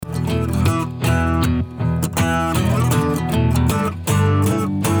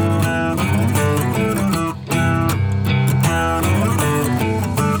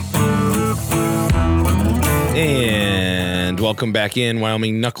Welcome back in,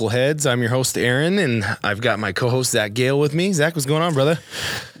 Wyoming Knuckleheads. I'm your host, Aaron, and I've got my co-host, Zach Gale, with me. Zach, what's going on, brother?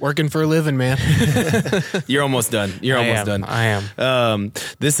 Working for a living, man. You're almost done. I am.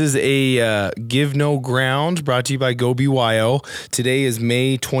 This is a Give No Ground brought to you by Go BYO. Today is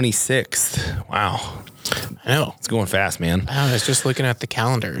May 26th. Wow. I know. It's going fast, man. I was just looking at the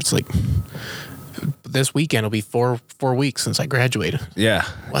calendar. It's like this weekend will be four weeks since I graduated. Yeah.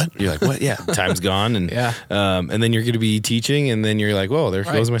 What? You're like, what? Yeah. Time's gone. And Yeah. And then you're going to be teaching, and then you're like, whoa, there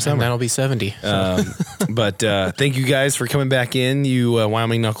goes my summer. And that'll be 70. But thank you guys for coming back in, you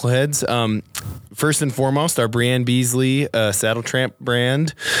Wyoming Knuckleheads. First and foremost, our Brianne Beasley Saddle Tramp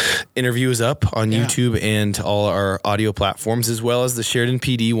brand interview is up on YouTube and all our audio platforms, as well as the Sheridan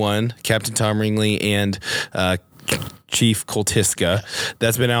PD one, Captain Tom Ringley and Chief Koltiska.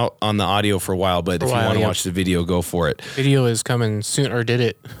 That's been out on the audio for a while, but if you want to watch the video, go for it. Video is coming soon, or did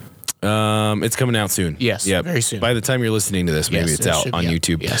it? It's coming out soon. Yes, very soon. By the time you're listening to this, maybe it's out on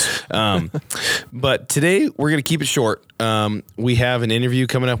YouTube. Yes. But today we're going to keep it short. We have an interview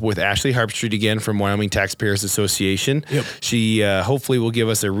coming up with Ashley Harpstreet again from Wyoming Taxpayers Association. Yep. She hopefully will give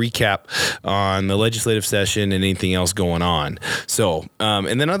us a recap on the legislative session and anything else going on. So,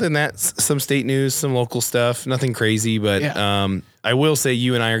 and then other than that, some state news, some local stuff, nothing crazy, but I will say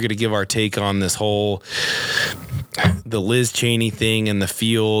you and I are going to give our take on this whole the Liz Cheney thing in the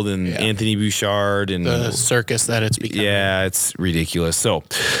field and Anthony Bouchard and the circus that it's become. Yeah, it's ridiculous. So,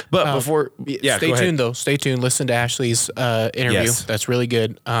 but before, stay tuned though. Stay tuned. Listen to Ashley's interview. Yes. That's really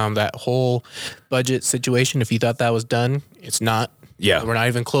good. That whole budget situation, if you thought that was done, it's not. Yeah. We're not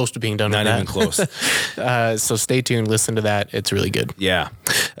even close to being done with that. Not even close. So stay tuned. Listen to that. It's really good. Yeah.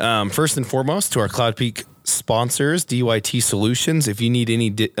 First and foremost, to our Cloud Peak sponsors, DYT Solutions. If you need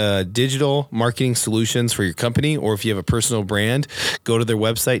any digital marketing solutions for your company, or if you have a personal brand, go to their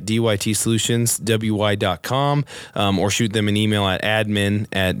website, dytsolutionswy.com, or shoot them an email at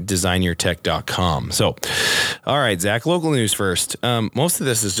admin@designyourtech.com. So, all right, Zach, local news first. Most of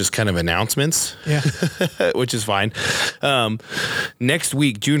this is just kind of announcements, which is fine. Next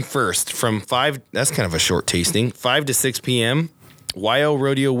week, June 1st, from 5, that's kind of a short tasting, 5 to 6 p.m., YO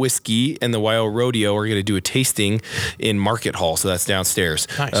Rodeo Whiskey and the YO Rodeo are going to do a tasting in Market Hall. So that's downstairs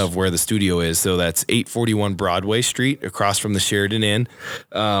of where the studio is. So that's 841 Broadway Street across from the Sheridan Inn.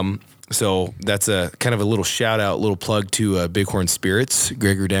 So that's a kind of a little shout out, little plug to Bighorn Spirits,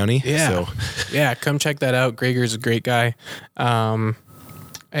 Gregor Downey. Yeah. So. Come check that out. Gregor's a great guy.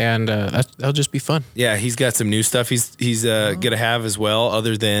 And that'll just be fun. Yeah, he's got some new stuff he's going to have as well,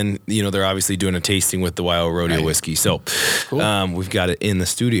 other than, they're obviously doing a tasting with the YO Rodeo whiskey. So cool. We've got it in the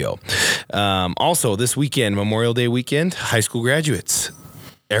studio. Also, this weekend, Memorial Day weekend, high school graduates.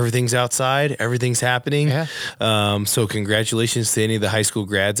 Everything's outside. Everything's happening. Yeah. So congratulations to any of the high school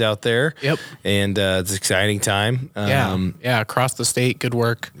grads out there. Yep. And it's an exciting time. Across the state. Good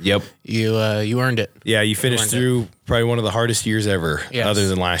work. Yep. You earned it. Yeah, you finished through probably one of the hardest years ever, other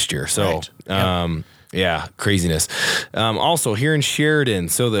than last year. So, yeah, craziness. Also here in Sheridan,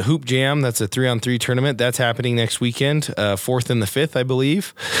 so the Hoop Jam, that's a 3-on-3 tournament. That's happening next weekend, 4th and the 5th, I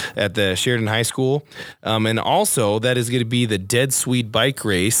believe, at the Sheridan High School. And also that is going to be the Dead Swede Bike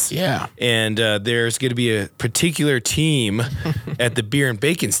Race. Yeah. And there's going to be a particular team at the Beer and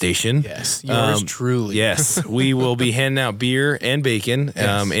Bacon Station. Yes, yours truly. Yes, we will be handing out beer and bacon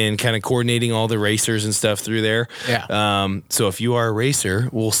and kind of coordinating all the racers and stuff through there. Yeah. So if you are a racer,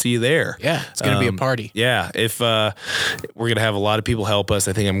 we'll see you there. Yeah, it's going to be a party. Yeah, if we're going to have a lot of people help us.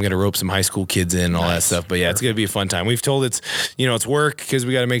 I think I'm going to rope some high school kids in and all that stuff. But yeah, it's going to be a fun time. We've told it's work because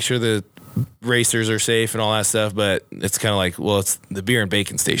we got to make sure the racers are safe and all that stuff. But it's kind of like, well, it's the Beer and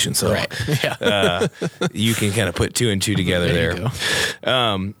Bacon Station. So you can kind of put 2 and 2 together there.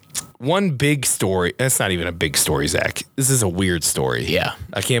 One big story. That's not even a big story, Zach. This is a weird story. Yeah.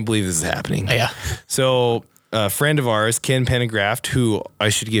 I can't believe this is happening. Yeah. So a friend of ours, Ken Pennegraft, who I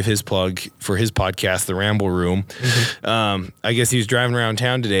should give his plug for his podcast, The Ramble Room. Mm-hmm. I guess he was driving around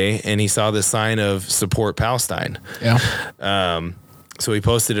town today and he saw this sign of Support Palestine. Yeah. So he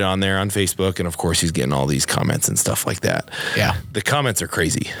posted it on there on Facebook, and of course he's getting all these comments and stuff like that. Yeah. The comments are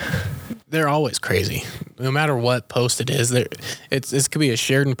crazy. They're always crazy. No matter what post it is, this could be a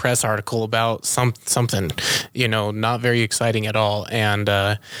Sheridan Press article about something, not very exciting at all, and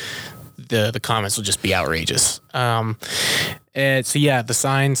the comments will just be outrageous. The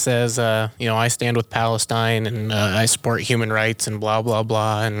sign says, I stand with Palestine and I support human rights and blah, blah,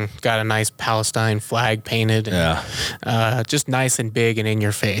 blah, and got a nice Palestine flag painted. And, just nice and big and in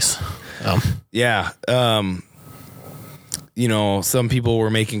your face. Some people were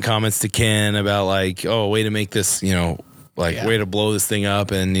making comments to Ken about like, oh, way to make this, Like, way to blow this thing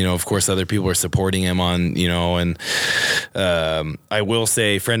up. And, of course, other people are supporting him on, and I will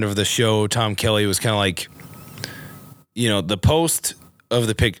say, friend of the show, Tom Kelly, was kind of like, the post of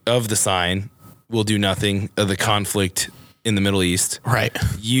the sign will do nothing of the conflict in the Middle East. Right.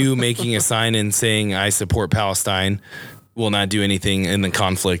 You making a sign and saying, I support Palestine, will not do anything in the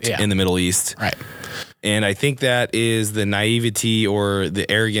conflict in the Middle East. Right. And I think that is the naivety or the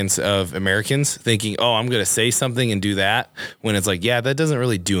arrogance of Americans thinking, oh, I'm going to say something and do that, when it's like, that doesn't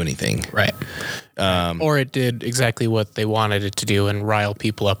really do anything. Right. Or it did exactly what they wanted it to do and rile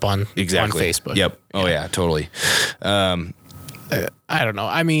people up on Facebook. Yep. Oh, yeah, totally. I don't know.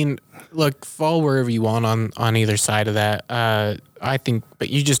 I mean, look, fall wherever you want on either side of that. I think, but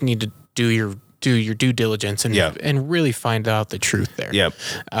you just need to do your due diligence and really find out the truth there. Yep.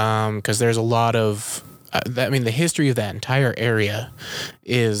 Because there's a lot of, the history of that entire area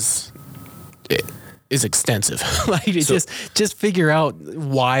is extensive. Just figure out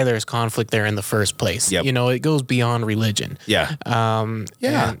why there's conflict there in the first place. Yep. It goes beyond religion. Yeah.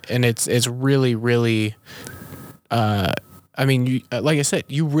 And it's really, really. Like I said,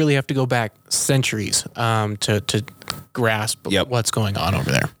 you really have to go back centuries to grasp what's going on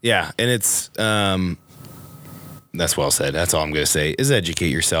over there. Yeah, and it's that's well said. That's all I'm going to say is educate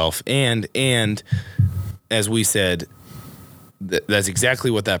yourself, and as we said, that's exactly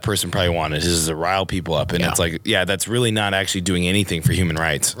what that person probably wanted, is to rile people up, and it's like, that's really not actually doing anything for human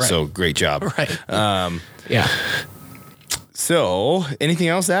rights. Right. So great job. Right. Yeah. So anything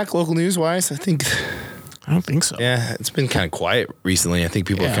else, Zach, local news wise? I don't think so. Yeah, it's been kind of quiet recently. I think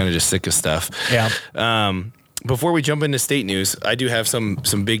people are kind of just sick of stuff. Yeah. Before we jump into state news, I do have some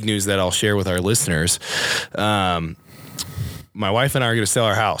big news that I'll share with our listeners. My wife and I are going to sell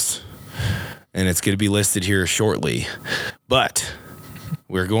our house, and it's going to be listed here shortly. But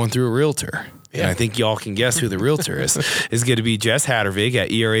we're going through a realtor. Yeah. And I think y'all can guess who the realtor is. It's going to be Jess Hattervig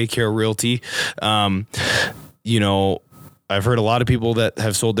at ERA Care Realty. I've heard a lot of people that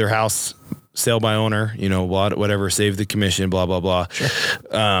have sold their house, sale by owner, whatever, save the commission, blah, blah, blah. Sure.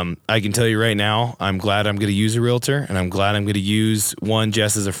 I can tell you right now, I'm glad I'm going to use a realtor, and I'm glad I'm going to use, one,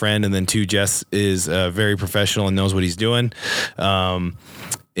 Jess as a friend, and then two, Jess is very professional and knows what he's doing.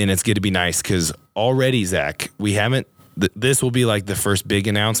 And it's going to be nice because already, Zach, we haven't, this will be like the first big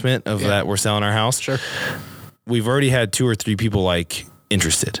announcement of that we're selling our house. Sure. We've already had 2 or 3 people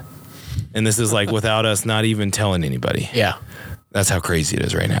interested. And this is without us not even telling anybody. Yeah. That's how crazy it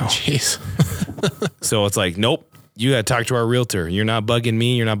is right now. Jeez. So it's like, nope, you got to talk to our realtor. You're not bugging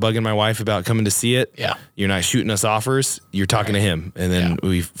me. You're not bugging my wife about coming to see it. Yeah. You're not shooting us offers. You're talking to him. And then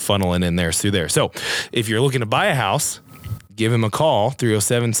we funnel it in there through there. So if you're looking to buy a house, give him a call,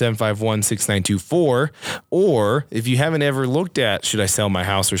 307-751-6924. Or if you haven't ever looked at, should I sell my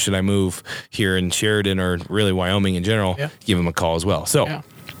house or should I move here in Sheridan or really Wyoming in general, give him a call as well. So,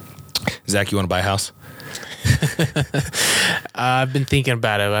 Zach, you want to buy a house? I've been thinking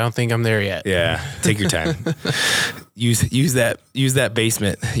about it. But I don't think I'm there yet. Yeah, take your time. use that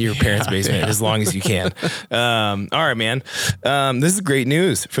basement, your parents' basement, as long as you can. All right, man. This is great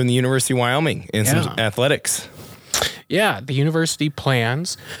news from the University of Wyoming in some athletics. Yeah, the university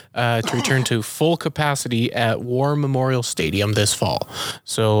plans to return to full capacity at War Memorial Stadium this fall.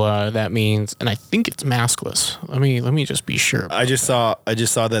 So that means, and I think it's maskless. Let me just be sure. I just saw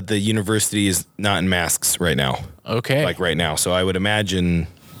that the university is not in masks right now. Okay, right now. So I would imagine.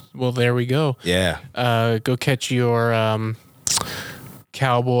 Well, there we go. Yeah. Go catch your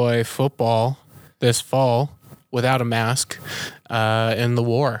Cowboy football this fall without a mask in the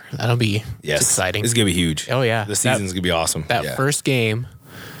War. That'll be exciting. It's going to be huge. Oh, yeah. The season's going to be awesome. That first game,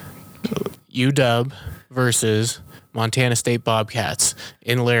 UW versus Montana State Bobcats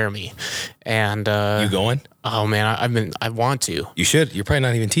in Laramie. And you going? Oh, man, I want to. You should. You're probably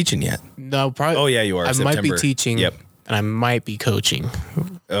not even teaching yet. No, probably. Oh, yeah, you are. I September. might be teaching. Yep. And I might be coaching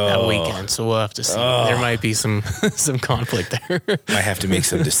that weekend, so we'll have to see. There might be some conflict there. Might have to make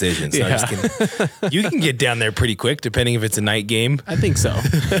some decisions. Yeah. No, just kidding. You can get down there pretty quick, depending if it's a night game. I think so.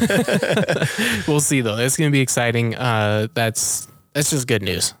 We'll see, though. It's going to be exciting. That's just good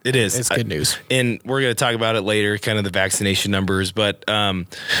news. It is. It's good news. And we're going to talk about it later, kind of the vaccination numbers. But on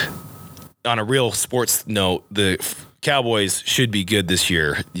a real sports note, the Cowboys should be good this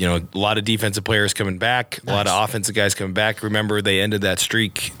year. A lot of defensive players coming back, a lot of offensive guys coming back. Remember, they ended that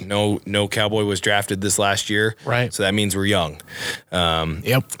streak. No Cowboy was drafted this last year. Right. So that means we're young.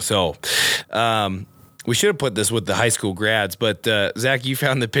 Yep. So, we should have put this with the high school grads, but Zach, you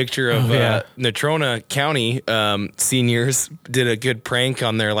found the picture of Natrona County seniors did a good prank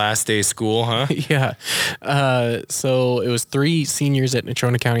on their last day of school, huh? Yeah. So it was 3 seniors at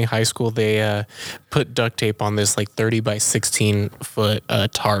Natrona County High School. They put duct tape on this like 30 by 16 foot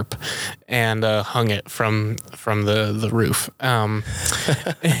tarp and hung it from the roof.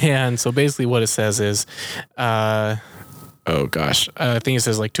 And so basically what it says is, oh gosh, I think it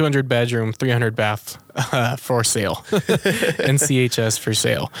says like 200 bedroom, 300 bath for sale, and CHS for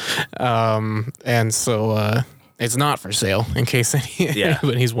sale. And so it's not for sale, in case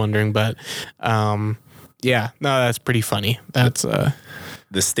anybody's wondering. But yeah, no, that's pretty funny. That's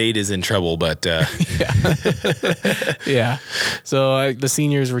the state is in trouble, but yeah. So the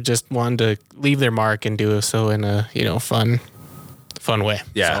seniors were just wanting to leave their mark and do so in a fun way.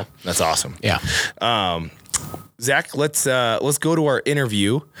 Yeah, so, that's awesome. Yeah. Zach, let's go to our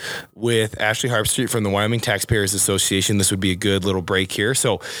interview with Ashley Harpstreet from the Wyoming Taxpayers Association. This would be a good little break here.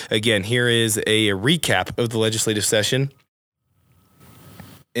 So again, here is a recap of the legislative session.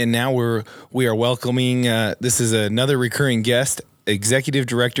 And now we are welcoming, this is another recurring guest, Executive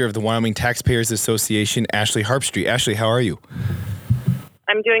Director of the Wyoming Taxpayers Association, Ashley Harpstreet. Ashley, how are you?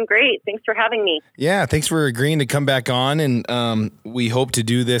 I'm doing great. Thanks for having me. Yeah, thanks for agreeing to come back on. And we hope to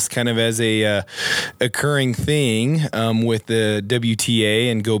do this kind of as a occurring thing with the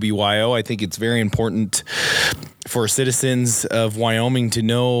WTA and GoBYO. I think it's very important for citizens of Wyoming to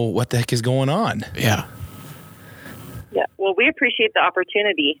know what the heck is going on. Yeah. Yeah. Well, we appreciate the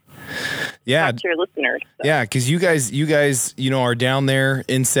opportunity. Yeah. To talk to your listeners. So. Yeah, because you guys, are down there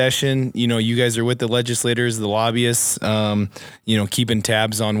in session. You guys are with the legislators, the lobbyists, keeping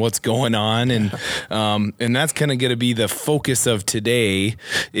tabs on what's going on, and that's kind of going to be the focus of today.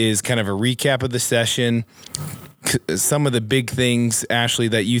 Is kind of a recap of the session. Some of the big things, Ashley,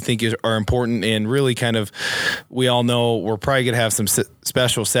 that you think are important, and really kind of, we all know we're probably going to have some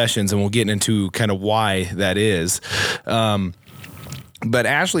special sessions, and we'll get into kind of why that is. But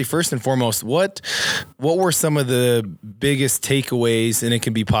Ashley, first and foremost, what were some of the biggest takeaways, and it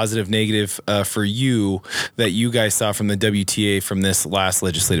can be positive, negative, for you, that you guys saw from the WTA from this last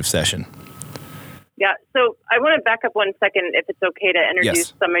legislative session? Yeah, so I want to back up 1 second, if it's okay, to introduce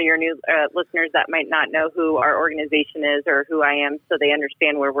Yes. some of your new listeners that might not know who our organization is or who I am, so they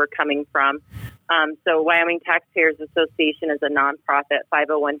understand where we're coming from. So Wyoming Taxpayers Association is a nonprofit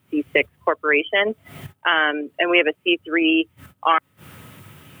 501c6 corporation, and we have a C3 arm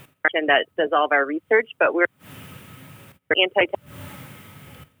that does all of our research, but we're anti-tax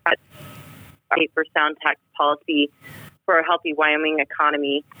for sound tax policy for a healthy Wyoming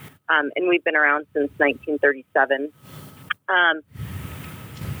economy. And we've been around since 1937.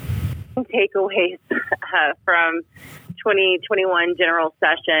 Takeaways from 2021 general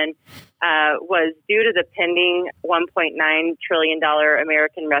session was due to the pending $1.9 trillion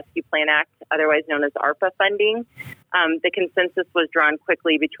American Rescue Plan Act, otherwise known as ARPA funding. The consensus was drawn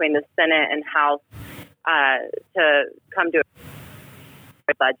quickly between the Senate and House to come to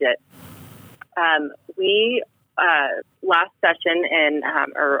a budget. We last session,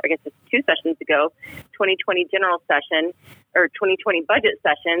 or I guess it's 2 sessions ago, 2020 general session or 2020 budget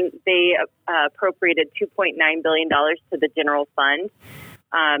session, they appropriated $2.9 billion to the general fund.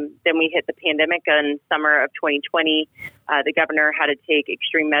 Then we hit the pandemic in summer of 2020. The governor had to take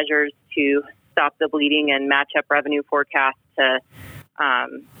extreme measures to stop the bleeding and match up revenue forecasts to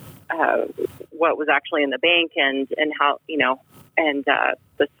what was actually in the bank and how, and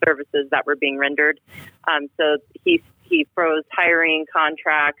the services that were being rendered. So he froze hiring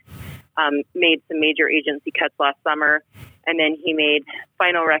contracts, made some major agency cuts last summer, and then he made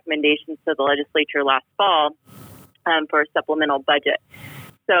final recommendations to the legislature last fall for a supplemental budget.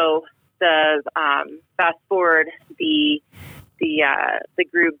 So the fast forward, the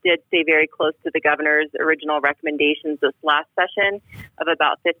group did stay very close to the governor's original recommendations this last session of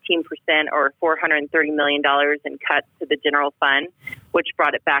about 15% or $430 million in cuts to the general fund, which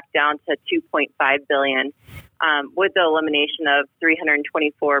brought it back down to $2.5 billion, with the elimination of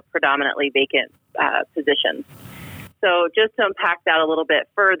 324 predominantly vacant positions. So just to unpack that a little bit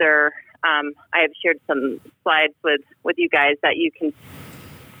further, I have shared some slides with you guys that you can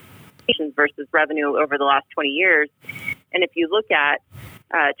versus revenue over the last 20 years. And if you look at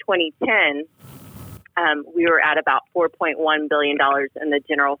 2010, we were at about $4.1 billion in the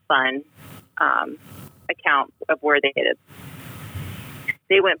general fund account of where they did it.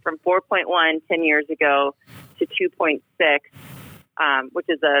 They went from 4.1 10 years ago to 2.6, which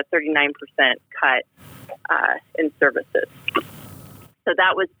is a 39% cut in services. So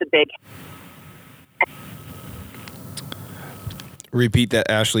that was the big. Repeat that,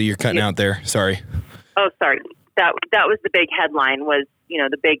 Ashley. You're cutting out there. Sorry. Oh, sorry. That was the big headline was,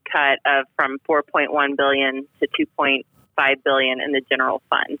 the big cut of from $4.1 billion to $2.5 billion in the general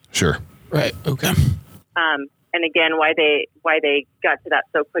fund. Sure. Right. Okay. And again, why they got to that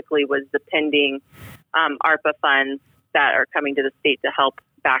so quickly was the pending ARPA funds that are coming to the state to help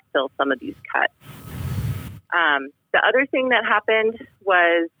backfill some of these cuts. The other thing that happened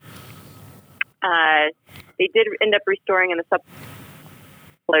was they did end up restoring in the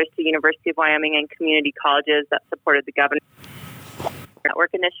supplementals to University of Wyoming and community colleges that supported the Governor's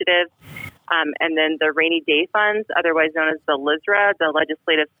Network Initiative. And then the rainy day funds, otherwise known as the LSRA, the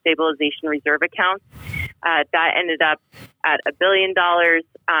Legislative Stabilization Reserve Accounts, that ended up at $1 billion,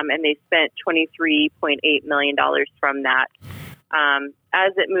 and they spent $23.8 million from that.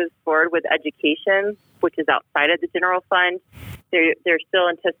 As it moves forward with education, which is outside of the general fund, they're still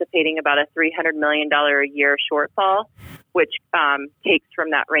anticipating about a $300 million a year shortfall, which takes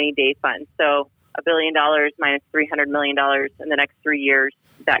from that rainy day fund. So $1 billion minus $300 million in the next 3 years,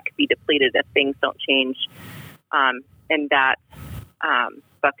 that could be depleted if things don't change in that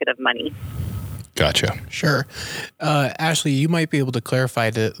bucket of money. Gotcha. Sure. Ashley, you might be able to clarify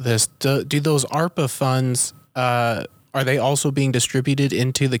this. Do those ARPA funds, are they also being distributed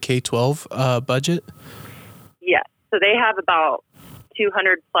into the K-12 budget? Yes. So they have about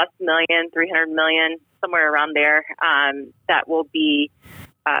 200 plus million, 300 million, somewhere around there, that will be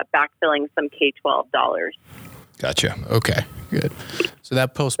backfilling some K-12 dollars. Gotcha. Okay, good. So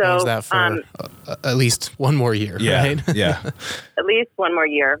that postpones that for at least one more year, right? Yeah. At least one more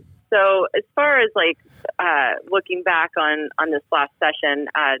year. So as far as looking back on this last session,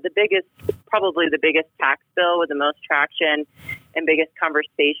 probably the biggest tax bill with the most traction and biggest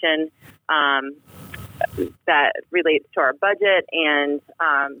conversation that relates to our budget and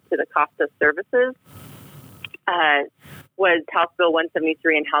to the cost of services was House Bill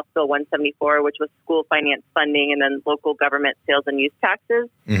 173 and House Bill 174, which was school finance funding and then local government sales and use taxes.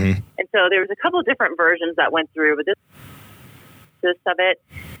 Mm-hmm. And so there was a couple of different versions that went through, but this of it.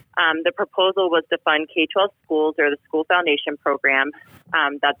 The proposal was to fund K-12 schools or the School Foundation Program.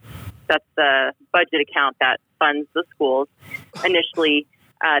 That's the budget account that funds the schools. Initially,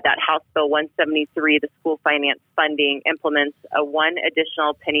 that House Bill 173, the school finance funding, implements a one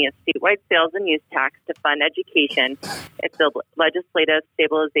additional penny of statewide sales and use tax to fund education if the Legislative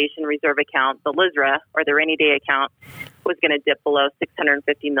Stabilization Reserve Account, the LSRA, or the rainy day account, was going to dip below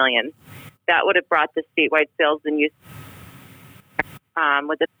 $650 million. That would have brought the statewide sales and use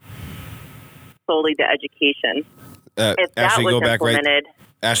with it solely to education. If that Ashley, was go back implemented,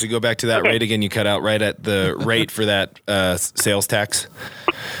 Ashley, go back to that rate again. You cut out right at the rate for that sales tax.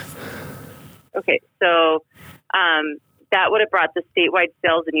 Okay, so that would have brought the statewide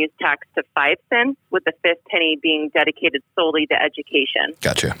sales and use tax to 5 cents, with the fifth penny being dedicated solely to education.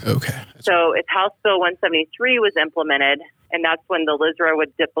 Gotcha. Okay. So if House Bill 173 was implemented, and that's when the LSRA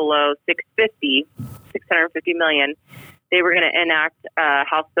would dip below $650 million, they were going to enact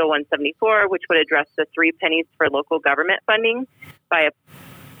House Bill 174, which would address the 3 pennies for local government funding by a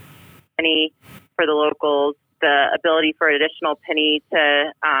penny for the locals, the ability for an additional penny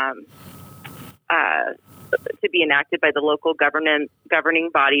to be enacted by the local governing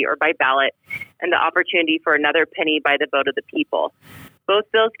body or by ballot, and the opportunity for another penny by the vote of the people. Both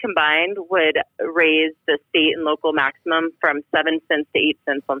bills combined would raise the state and local maximum from 7 cents to 8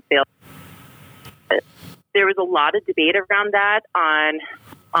 cents on sales. There was a lot of debate around that on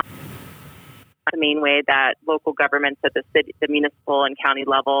the main way that local governments at the city, the municipal and county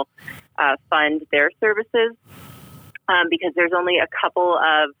level fund their services, because there's only a couple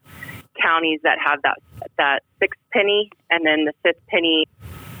of counties that have that 6th penny, and then the 5th penny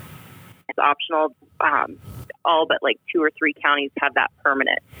is optional. All but 2 or 3 counties have that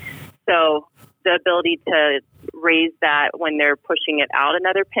permanent. So the ability to raise that when they're pushing it out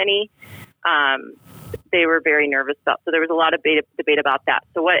another penny, they were very nervous about. So there was a lot of debate about that.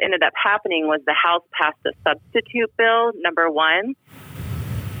 So what ended up happening was the House passed a substitute bill, number 1.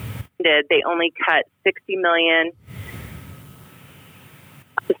 They only cut $60 million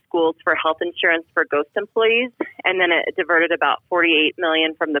to schools for health insurance for ghost employees, and then it diverted about $48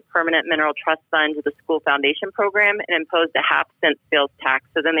 million from the Permanent Mineral Trust Fund to the School Foundation Program and imposed a 0.5-cent sales tax.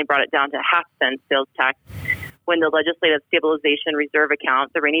 So then they brought it down to a 0.5-cent sales tax when the Legislative Stabilization Reserve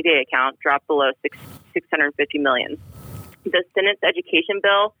Account, the rainy day account, dropped below $650 million. The Senate's education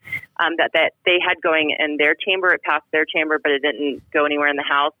bill that they had going in their chamber, it passed their chamber, but it didn't go anywhere in the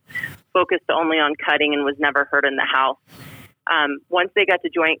House, focused only on cutting and was never heard in the House. Once they got to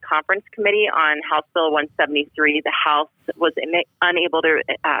Joint Conference Committee on House Bill 173, the House was unable to,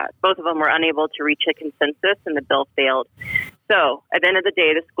 both of them were unable to reach a consensus, and the bill failed. So at the end of the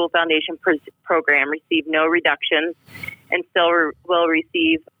day, the school foundation program received no reductions and still will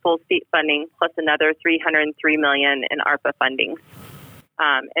receive full state funding plus another $303 million in ARPA funding.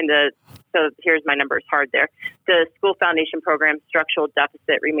 So here's my numbers hard there. The school foundation program structural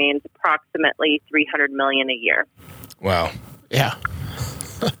deficit remains approximately $300 million a year. Wow. Yeah.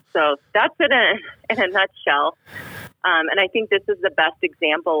 So that's it in a nutshell. And I think this is the best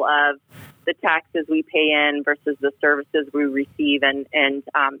example of the taxes we pay in versus the services we receive. And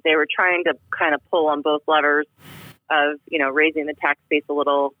they were trying to kind of pull on both levers of, raising the tax base a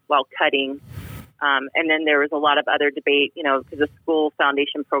little while cutting. And then there was a lot of other debate, because the school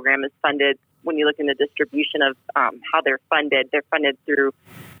foundation program is funded, when you look in the distribution of how they're funded through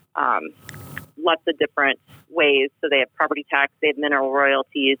lots of different ways. So they have property tax, they have mineral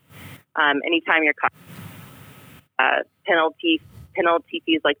royalties. Anytime you're penalty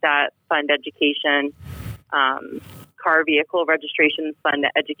fees like that fund education, car vehicle registrations fund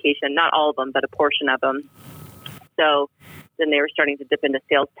education, not all of them, but a portion of them. So then they were starting to dip into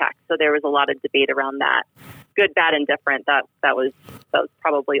sales tax. So there was a lot of debate around that. Good, bad, and different. That was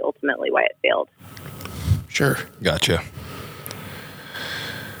probably ultimately why it failed. Sure. Gotcha.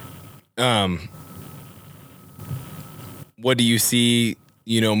 What do you see,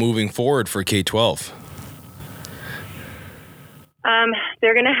 moving forward for K-12?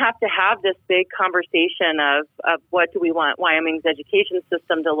 They're going to have this big conversation of what do we want Wyoming's education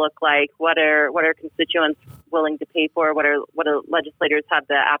system to look like? What are constituents willing to pay for? What do legislators have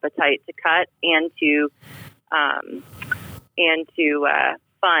the appetite to cut and to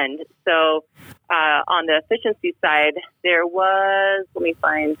fund? So on the efficiency side, there was, let me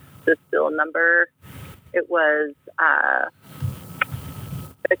find the bill number. It was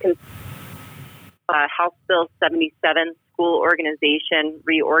House Bill 77, school organization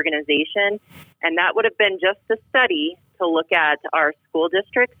reorganization, and that would have been just a study to look at our school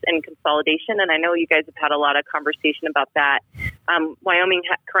districts and consolidation. And I know you guys have had a lot of conversation about that. Wyoming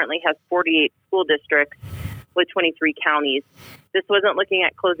currently has 48 school districts with 23 counties. This wasn't looking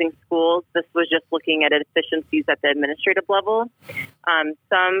at closing schools. This was just looking at efficiencies at the administrative level.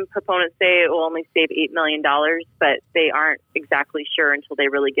 Some proponents say it will only save $8 million, but they aren't exactly sure until they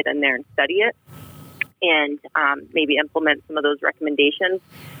really get in there and study it and maybe implement some of those recommendations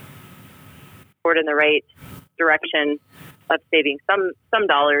forward in the right direction of saving some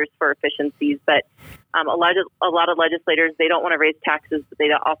dollars for efficiencies. But a lot of legislators, they don't want to raise taxes, but they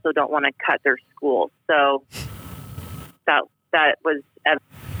also don't want to cut their schools. So that was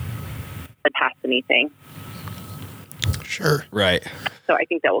past anything. Sure. Right. So I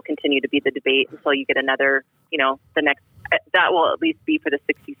think that will continue to be the debate until you get another, the next, that will at least be for the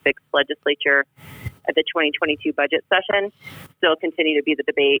 66th legislature at the 2022 budget session. Still continue to be the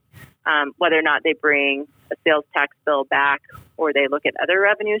debate, whether or not they bring a sales tax bill back or they look at other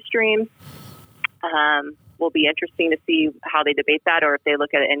revenue streams. Will be interesting to see how they debate that, or if they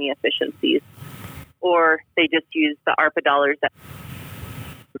look at any efficiencies, or they just use the ARPA dollars to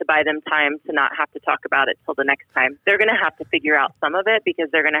buy them time to not have to talk about it till the next time. They're going to have to figure out some of it because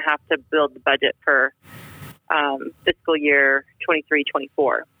they're going to have to build the budget for fiscal year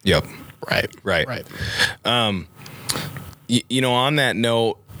 23-24. Yep. Right. On that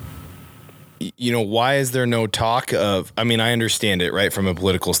note, why is there no talk of, I understand it, right, from a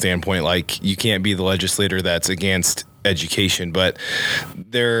political standpoint, like you can't be the legislator that's against education, but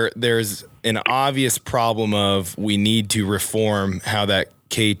there's an obvious problem of we need to reform how that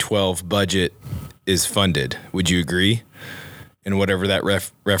K-12 budget is funded. Would you agree? And whatever that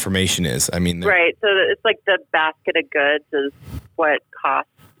reformation is. Right. So it's like the basket of goods is what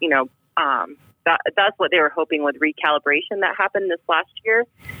costs, that's what they were hoping with recalibration that happened this last year,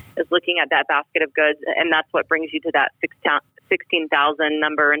 is looking at that basket of goods. And that's what brings you to that 16,000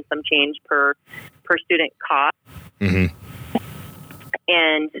 number and some change per student cost. Mm-hmm.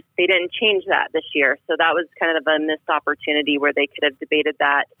 And they didn't change that this year. So that was kind of a missed opportunity where they could have debated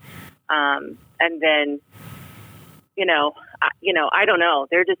that. And then, I don't know.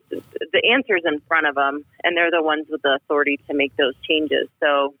 They're just, the answer's in front of them, and they're the ones with the authority to make those changes.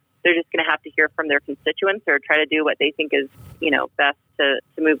 So they're just going to have to hear from their constituents or try to do what they think is, best to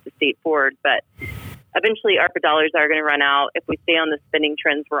move the state forward. But eventually ARPA dollars are going to run out. If we stay on the spending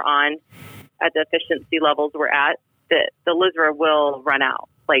trends we're on at the efficiency levels we're at, the LISRA will run out.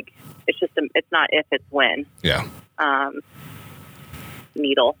 Like, it's just, it's not if, it's when. Yeah.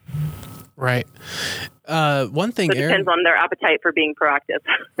 Needle. Right. One thing, so it depends on their appetite for being proactive.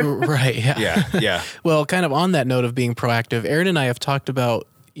 Right. Yeah. Yeah. Well, kind of on that note of being proactive, Aaron and I have talked about,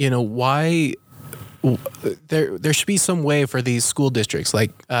 why there should be some way for these school districts,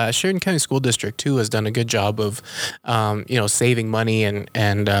 like Sheridan County School District 2 has done a good job of, saving money and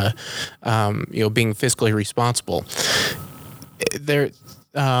being fiscally responsible.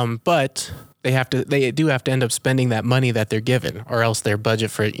 But they do have to end up spending that money that they're given, or else their budget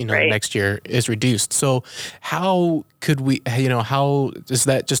for next year is reduced. So how could we, how is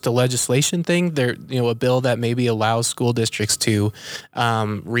that just a legislation thing? There, a bill that maybe allows school districts to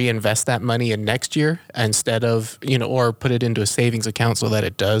reinvest that money in next year instead of, or put it into a savings account so that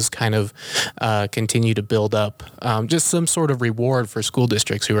it does kind of continue to build up. Just some sort of reward for school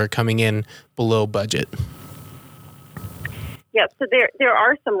districts who are coming in below budget. Yeah, so there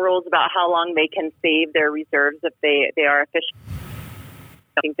are some rules about how long they can save their reserves if they are official.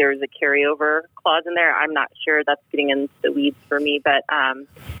 I think there's a carryover clause in there. I'm not sure. That's getting into the weeds for me, but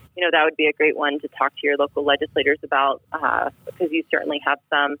that would be a great one to talk to your local legislators about, because you certainly have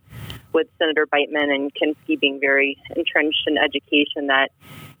some with Senator Beitman and Kinski being very entrenched in education that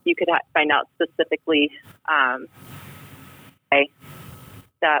you could find out specifically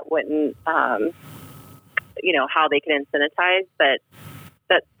that wouldn't. How they can incentivize, but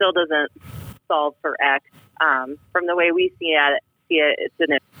that still doesn't solve for X. From the way we see it, it's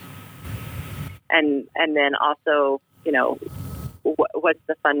and then also, what's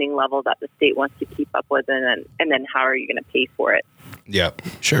the funding level that the state wants to keep up with, and then how are you going to pay for it? Yeah,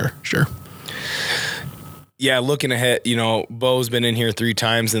 sure. Yeah, looking ahead, Bo's been in here 3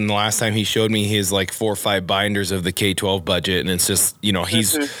 times, and the last time he showed me his 4 or 5 binders of the K-12 budget, and it's just,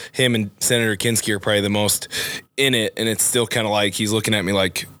 him and Senator Kinski are probably the most in it, and it's still kind of like he's looking at me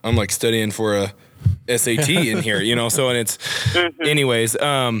like I'm studying for a SAT in here, so, and it's, anyways,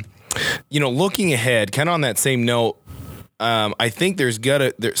 looking ahead, kind of on that same note, I think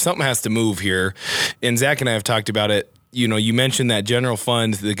something has to move here, and Zach and I have talked about it. You mentioned that general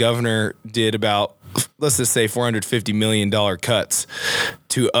fund, the governor did about, let's just say $450 million cuts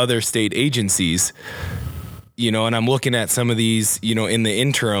to other state agencies, and I'm looking at some of these, in the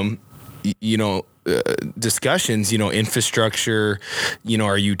interim, discussions, infrastructure,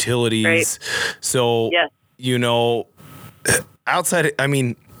 our utilities. Right. So, yes. Outside,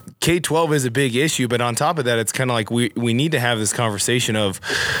 K-12 is a big issue, but on top of that, it's kind of like we need to have this conversation of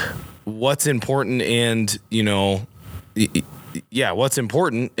what's important and, what's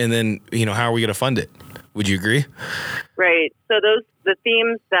important, and then, how are we going to fund it? Would you agree? Right. So the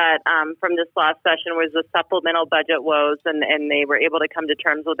themes that from this last session was the supplemental budget woes, and they were able to come to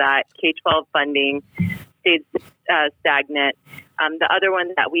terms with that. K-12 funding stayed stagnant. The other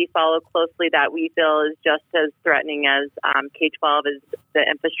one that we follow closely that we feel is just as threatening as K-12 is the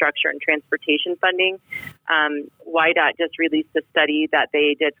infrastructure and transportation funding. WYDOT just released a study that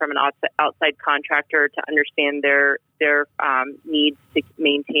they did from an outside contractor to understand their needs to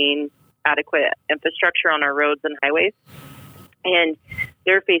maintain adequate infrastructure on our roads and highways. And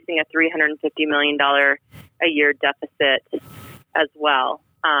they're facing a $350 million a year deficit as well.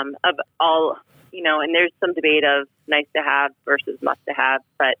 Of all, and there's some debate of nice to have versus must to have,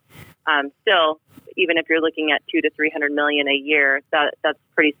 but still, even if you're looking at $200 to $300 million a year, that's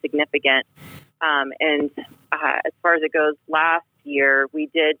pretty significant. And as far as it goes, last year we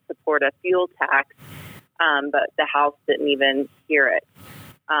did support a fuel tax, but the House didn't even hear it.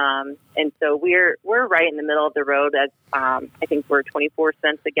 And so we're right in the middle of the road. As I think we're 24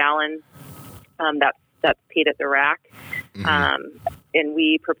 cents a gallon. That's paid at the rack. And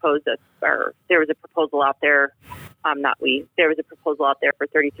we proposed there was a proposal out there. There was a proposal out there for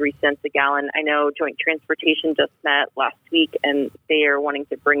 33 cents a gallon. I know Joint Transportation just met last week, and they are wanting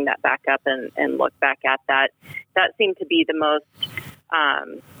to bring that back up and look back at that. That seemed to be the most,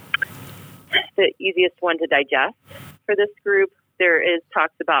 the easiest one to digest for this group. There is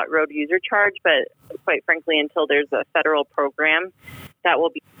talks about road user charge, but quite frankly, until there's a federal program, that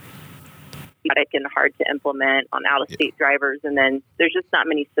will be and hard to implement on out-of-state drivers, and then there's just not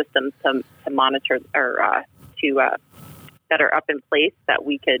many systems to monitor or that are up in place that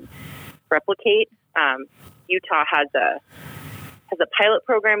we could replicate. Utah has a pilot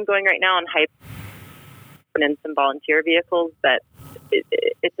program going right now on and some volunteer vehicles, but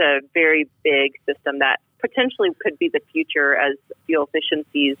it's a very big system that potentially could be the future as fuel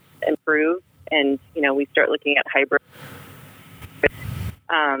efficiencies improve and we start looking at hybrid.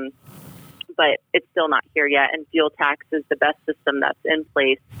 But it's still not here yet, and fuel tax is the best system that's in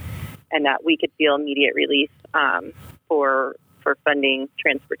place, and that we could feel immediate relief for funding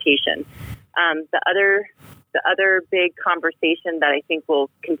transportation. The other big conversation that I think will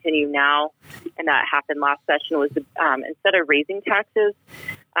continue now, and that happened last session, was instead of raising taxes,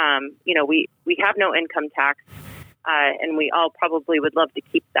 we have no income tax, and we all probably would love to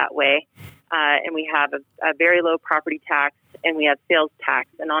keep that way. and we have a very low property tax, and we have sales tax.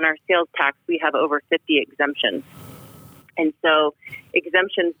 And on our sales tax, we have over 50 exemptions. And so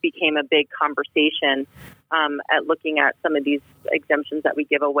exemptions became a big conversation at looking at some of these exemptions that we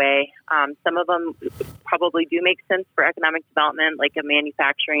give away. Some of them probably do make sense for economic development, like a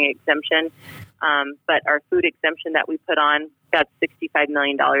manufacturing exemption. But our food exemption that we put on, got $65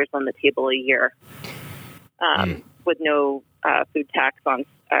 million on the table a year with no food tax on,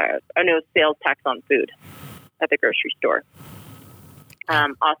 or no sales tax on food at the grocery store.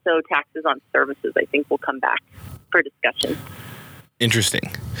 Also, taxes on services, I think, will come back for discussion. Interesting.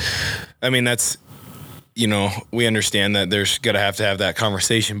 I mean, that's, we understand that there's going to have that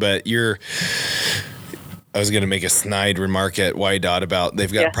conversation, but I was going to make a snide remark at YDOT about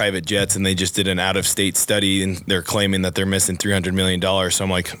they've got private jets and they just did an out-of-state study and they're claiming that they're missing $300 million. So I'm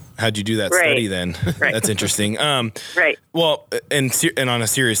like, how'd you do that study then? That's interesting. Right. Well, and on a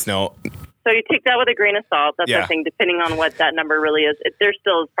serious note, so you take that with a grain of salt. That's the thing. Depending on what that number really is, there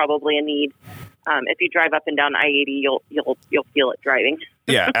still is probably a need. If you drive up and down I-80, you'll feel it driving.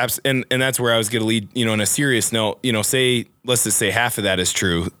 Yeah, and that's where I was going to lead. On a serious note, let's just say half of that is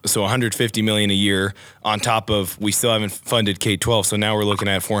true. So $150 million a year on top of, we still haven't funded K-12. So now we're looking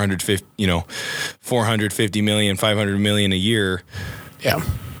at $450 million, $500 million a year. Yeah.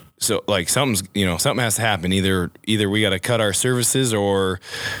 So like something has to happen. Either we got to cut our services or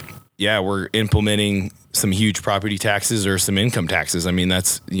we're implementing some huge property taxes or some income taxes. I mean,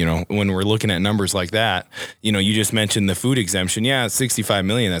 that's, when we're looking at numbers like that, you just mentioned the food exemption. Yeah, it's $65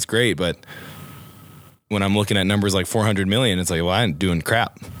 million. That's great. But when I'm looking at numbers like $400 million, it's like, well, I ain't doing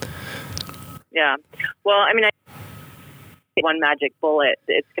crap. Yeah. Well, I mean, one magic bullet,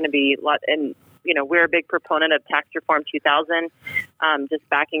 it's going to be a lot. And, we're a big proponent of Tax Reform 2000. Just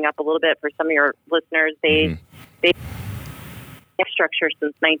backing up a little bit for some of your listeners, they structure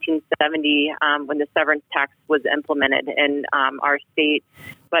since 1970 when the severance tax was implemented, and our state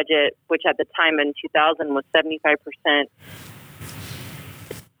budget, which at the time in 2000 was 75%,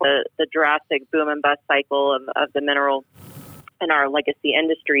 the drastic boom and bust cycle of the mineral and our legacy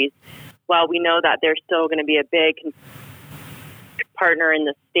industries. While we know that there's still going to be a big partner in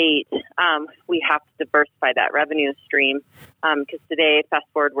the state, we have to diversify that revenue stream because today, fast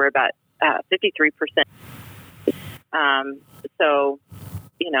forward, we're about 53%. So,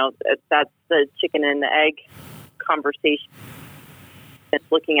 that's the chicken and the egg conversation. It's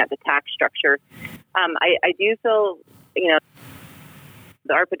looking at the tax structure. I do feel, the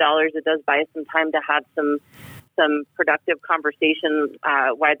ARPA dollars, it does buy us some time to have some productive conversation.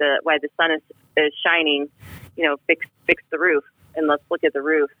 Why the sun is shining, fix the roof, and let's look at the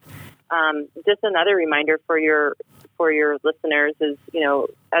roof. Just another reminder for your listeners is,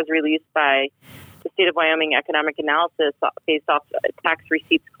 as released by the State of Wyoming Economic Analysis based off tax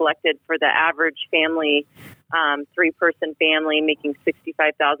receipts collected for the average family, 3-person family making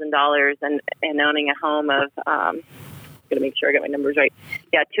 $65,000 and owning a home of, I'm going to make sure I got my numbers right.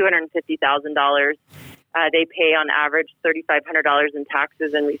 Yeah, $250,000. They pay on average $3,500 in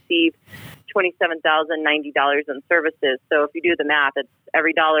taxes and receive $27,090 in services. So if you do the math, it's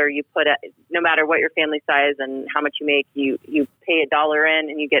every dollar you put, no matter what your family size and how much you make, you pay $1 in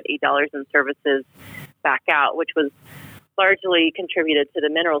and you get $8 in services back out, which was largely contributed to the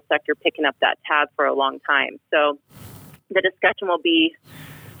mineral sector picking up that tab for a long time. So the discussion will be,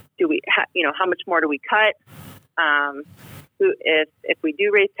 how much more do we cut? If we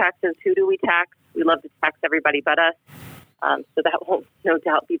do raise taxes, who do we tax? We love to tax everybody but us. So that will no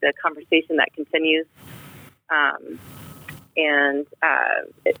doubt be the conversation that continues. As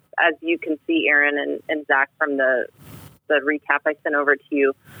you can see, Aaron and Zach, from the recap I sent over to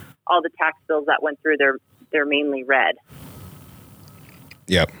you, all the tax bills that went through, they're mainly red.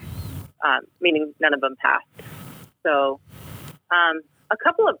 Yep. Meaning none of them passed. So a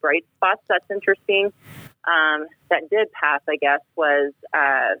couple of bright spots that's interesting that did pass, I guess, was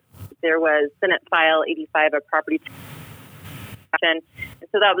there was Senate File 85, a property tax. And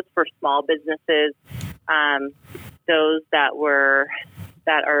so that was for small businesses, those that are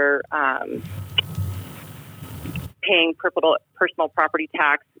paying personal property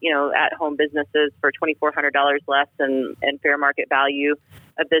tax, at home businesses for $2,400 less than fair market value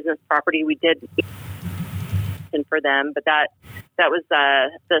of business property. We did for them, but that was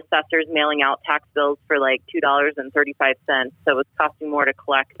the assessors mailing out tax bills for like $2.35. So it was costing more to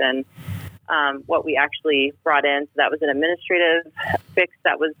collect than what we actually brought in. So that was an administrative fix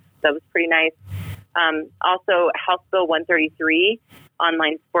that was pretty nice. Also, House Bill 133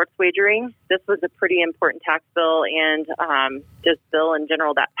 online sports wagering. This was a pretty important tax bill and just bill in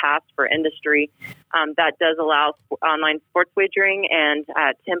general that passed for industry that does allow online sports wagering, and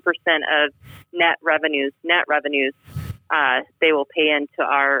 10% of net revenues they will pay into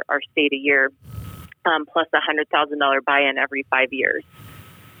our state a year, plus a $100,000 buy-in every 5 years.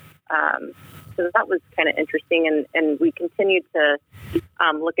 So that was kind of interesting, and we continued to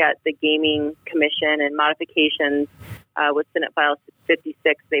look at the Gaming Commission and modifications with Senate File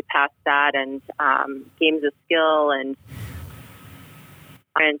 56. They passed that, and games of skill and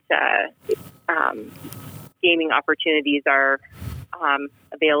gaming opportunities are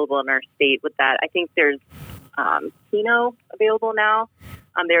available in our state with that. I think there's Keno available now.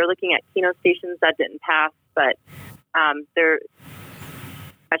 They were looking at Keno stations that didn't pass, but they're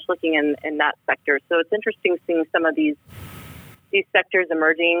much looking in that sector. So it's interesting seeing some of these sectors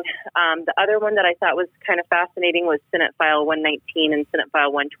emerging. The other one that I thought was kind of fascinating was Senate File 119 and Senate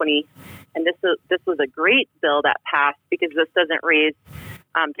File 120. And this was a great bill that passed because this doesn't raise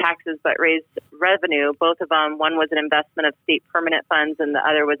taxes but raised revenue. Both of them, one was an investment of state permanent funds and the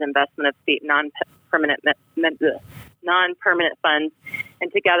other was investment of state non-permanent funds.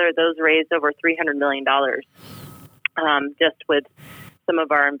 And together those raised over $300 million just with some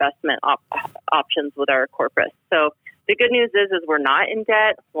of our investment options with our corpus. So the good news is we're not in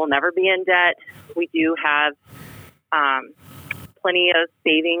debt. We'll never be in debt. We do have plenty of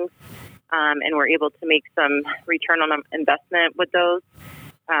savings, and we're able to make some return on investment with those.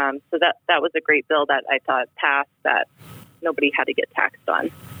 So that was a great bill that I thought passed that nobody had to get taxed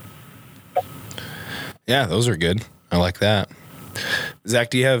on. Yeah, those are good. I like that. Zach,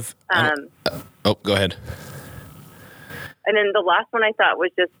 do you have... go ahead. And then the last one I thought was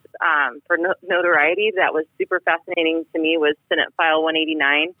just for notoriety that was super fascinating to me was Senate File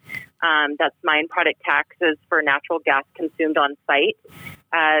 189. That's mine product taxes for natural gas consumed on site.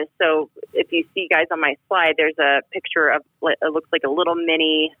 So if you see, guys, on my slide, there's a picture of what it looks like a little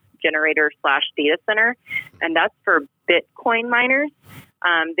mini generator / data center, and that's for Bitcoin miners.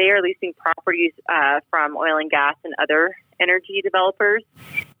 They are leasing properties from oil and gas and other energy developers,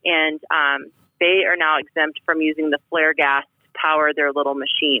 and they are now exempt from using the flare gas to power their little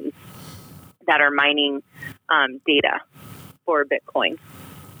machines that are mining data for Bitcoin.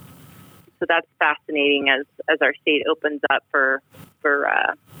 So that's fascinating as our state opens up for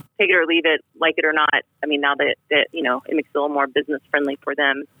take it or leave it, like it or not. I mean, now that it makes it a little more business friendly for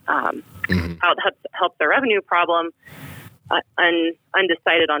them. How it helps their revenue problem.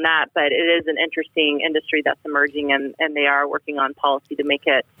 Undecided on that, but it is an interesting industry that's emerging, and they are working on policy to make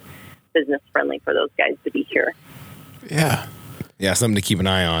it business friendly for those guys to be here. Yeah, something to keep an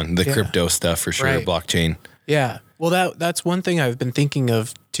eye on. The crypto stuff for sure, right. Blockchain. Yeah. Well, that's one thing I've been thinking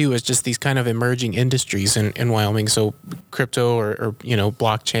of too, is just these kind of emerging industries in Wyoming. So crypto or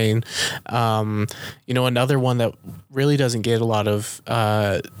blockchain. Another one that really doesn't get a lot of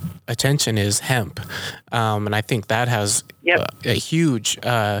attention is hemp. And I think that has a huge,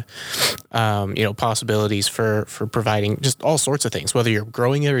 possibilities for providing just all sorts of things, whether you're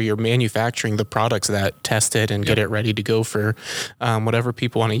growing it or you're manufacturing the products that test it and get it ready to go for whatever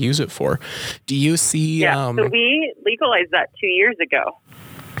people want to use it for. Do you see? So we legalized that 2 years ago.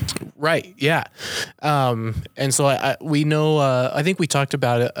 Right. Yeah. And so we know, I think we talked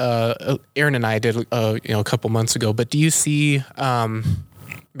about it, Aaron and I did, a couple months ago, but do you see,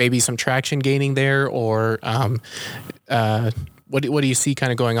 maybe some traction gaining there, or, what do you see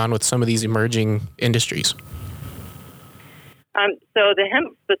kind of going on with some of these emerging industries? So the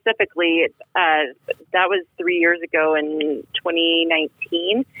hemp specifically, that was 3 years ago in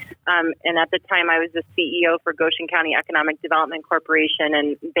 2019. And at the time I was the CEO for Goshen County Economic Development Corporation,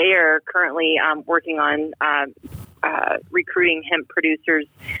 and they are currently working on recruiting hemp producers.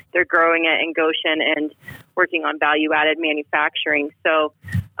 They're growing it in Goshen and working on value-added manufacturing. So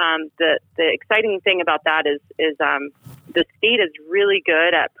the exciting thing about that is the state is really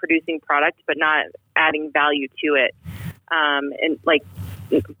good at producing product, but not adding value to it. And like,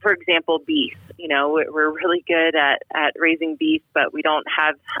 for example, beef, we're really good at raising beef, but we don't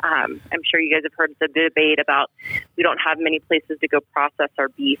have, I'm sure you guys have heard the debate about, we don't have many places to go process our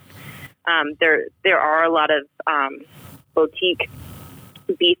beef. There are a lot of boutique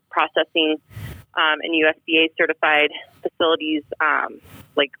beef processing and USDA certified facilities,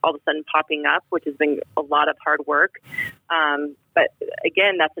 like all of a sudden popping up, which has been a lot of hard work. But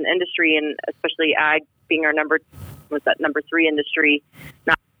again, that's an industry, and especially ag being our number 3 industry,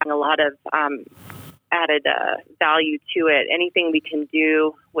 not having a lot of added value to it. Anything we can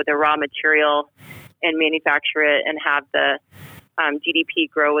do with a raw material and manufacture it and have the GDP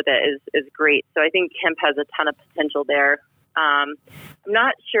grow with it is great. So I think hemp has a ton of potential there. I'm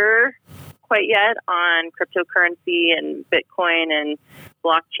not sure quite yet on cryptocurrency and Bitcoin and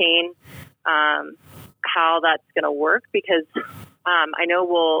blockchain, how that's going to work, because I know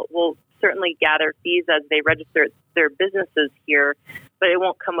we'll certainly gather fees as they register their businesses here, but it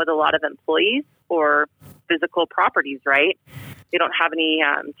won't come with a lot of employees or physical properties, right? They don't have any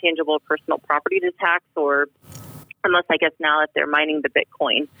tangible personal property to tax, or unless I guess now if they're mining the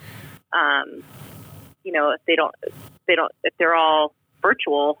Bitcoin, if they're all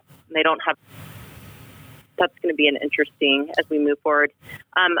virtual, they don't have. That's going to be an interesting as we move forward.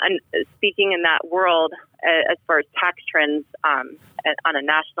 And speaking in that world, as far as tax trends on a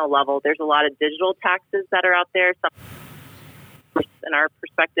national level, there's a lot of digital taxes that are out there. Some in our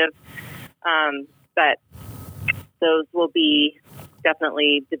perspective, but those will be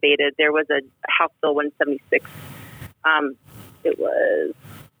definitely debated. There was a House Bill 176. It was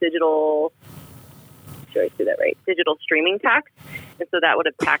digital. Sure, I say that right? Digital streaming tax, and so that would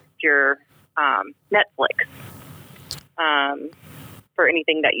have taxed your Netflix for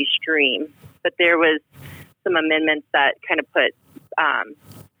anything that you stream. But there was some amendments that kind of put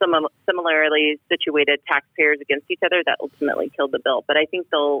some similarly situated taxpayers against each other that ultimately killed the bill. But I think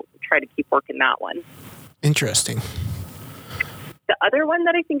they'll try to keep working that one. Interesting. The other one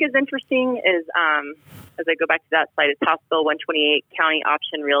that I think is interesting is, as I go back to that slide, is House Bill 128, County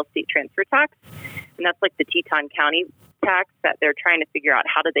Option Real Estate Transfer Tax. And that's like the Teton County tax that they're trying to figure out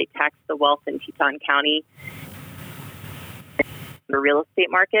how do they tax the wealth in Teton County, the real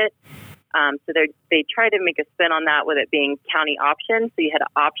estate market. So they try to make a spin on that with it being county option. So you had an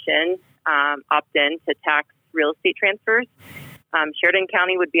opt in to tax real estate transfers. Sheridan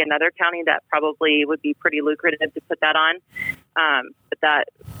County would be another county that probably would be pretty lucrative to put that on. But that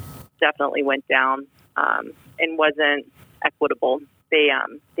definitely went down and wasn't equitable. They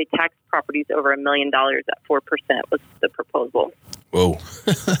taxed properties over $1 million at 4% was the proposal. Whoa.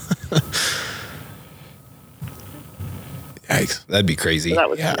 Yikes. That'd be crazy. So that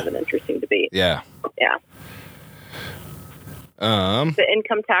was kind of an interesting debate. Yeah. Yeah. The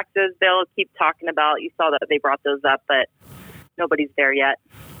income taxes, they'll keep talking about. You saw that they brought those up, but nobody's there yet.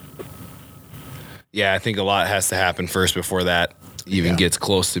 Yeah, I think a lot has to happen first before that even gets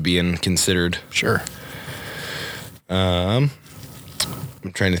close to being considered. Sure.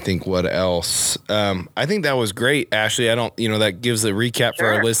 I'm trying to think what else. I think that was great, Ashley. That gives a recap for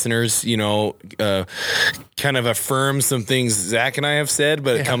our listeners, kind of affirms some things Zach and I have said,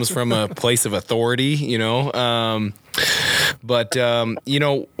 but it comes from a place of authority, But,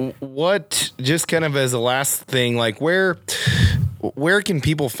 what, just kind of as a last thing, like where can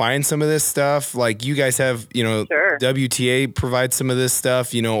people find some of this stuff? Like you guys have, Sure. WTA provides some of this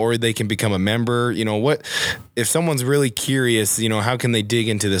stuff, or they can become a member. What if someone's really curious, how can they dig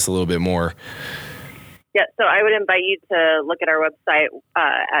into this a little bit more? Yeah, so I would invite you to look at our website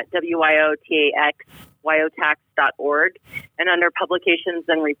at wyotax.org. And under publications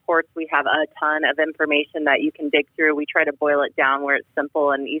and reports, we have a ton of information that you can dig through. We try to boil it down where it's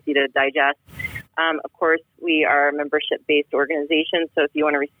simple and easy to digest. Of course, we are a membership-based organization, so if you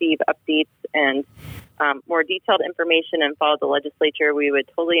want to receive updates and more detailed information and follow the legislature, we would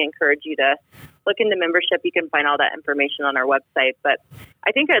totally encourage you to look into membership. You can find all that information on our website. But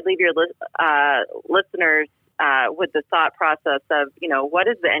I think I'd leave your listeners with the thought process of, what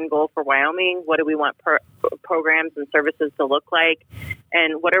is the end goal for Wyoming? What do we want programs and services to look like?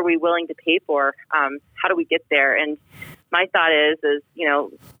 And what are we willing to pay for? How do we get there? And my thought is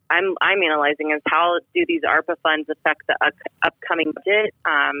I'm analyzing is how do these ARPA funds affect the upcoming budget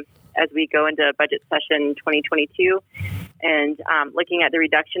as we go into budget session 2022, and looking at the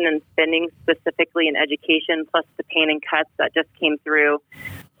reduction in spending specifically in education, plus the pain and cuts that just came through,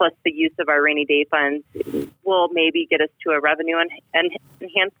 plus the use of our rainy day funds will maybe get us to a revenue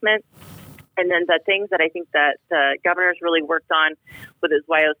enhancement. And then the things that I think that the governor's really worked on with his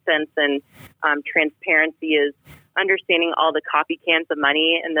WyoSense and transparency is understanding all the coffee cans of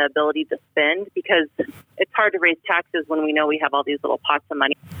money and the ability to spend, because it's hard to raise taxes when we know we have all these little pots of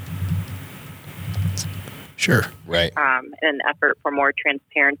money. Sure. Right. An effort for more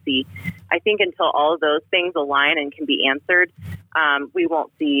transparency. I think until all of those things align and can be answered, we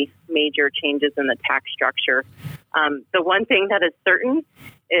won't see major changes in the tax structure. The one thing that is certain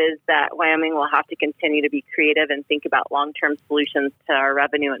is that Wyoming will have to continue to be creative and think about long-term solutions to our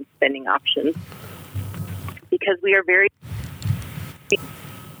revenue and spending options, because we are very...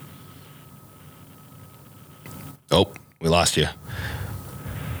 Oh, we lost you.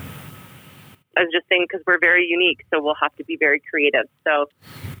 I was just saying, because we're very unique, so we'll have to be very creative. So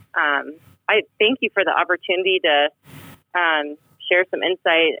I thank you for the opportunity to share some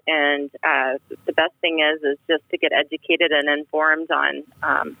insight. And the best thing is just to get educated and informed on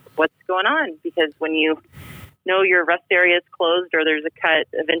what's going on. Because when you know your rest area is closed or there's a cut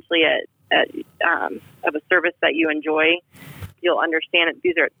eventually of a service that you enjoy, you'll understand it.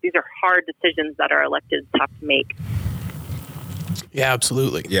 These are hard decisions that our electeds have to make. Yeah,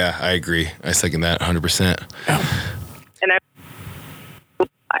 absolutely. Yeah, I agree. I second that 100%. Yeah. And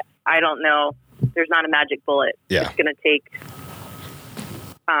I don't know. There's not a magic bullet. Yeah. It's going to take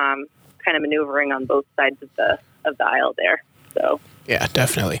kind of maneuvering on both sides of the aisle there. So. Yeah,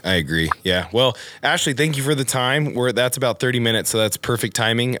 definitely. I agree. Yeah. Well, Ashley, thank you for the time. That's about 30 minutes, so that's perfect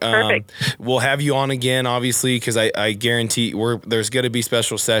timing. Perfect. We'll have you on again, obviously, because I guarantee there's going to be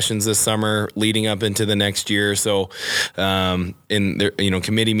special sessions this summer leading up into the next year. So,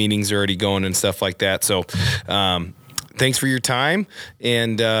 committee meetings are already going and stuff like that. So, thanks for your time,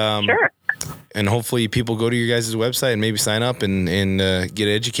 and sure. And hopefully people go to your guys' website and maybe sign up and get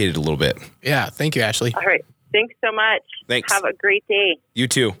educated a little bit. Yeah. Thank you, Ashley. All right. Thanks so much. Thanks. Have a great day. You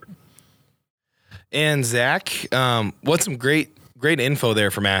too. And Zach, what's some great info there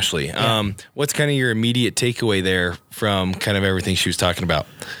from Ashley? Yeah. What's kind of your immediate takeaway there from kind of everything she was talking about?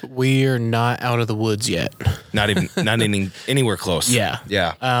 We're not out of the woods yet. Not anywhere close. Yeah.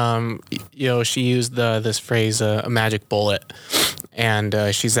 Yeah. She used this phrase, a magic bullet, and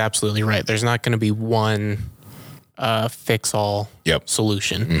she's absolutely right. There's not going to be one fix-all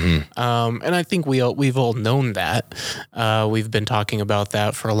solution. Mm-hmm. And I think we've all known that. We've been talking about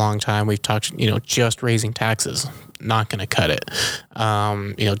that for a long time. We've talked, just raising taxes, not going to cut it.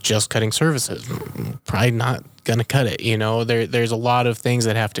 Just cutting services, probably not going to cut it. There's a lot of things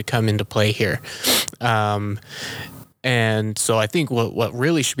that have to come into play here. And so I think what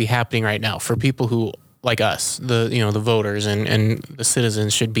really should be happening right now for people who like us, the voters and the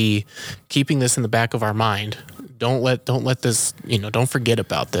citizens, should be keeping this in the back of our mind. Don't let this, don't forget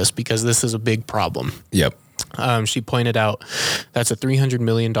about this, because this is a big problem. Yep. She pointed out that's a $300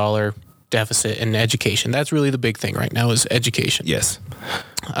 million deficit in education. That's really the big thing right now, is education. Yes.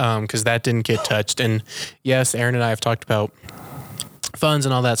 Because that didn't get touched. And yes, Aaron and I have talked about funds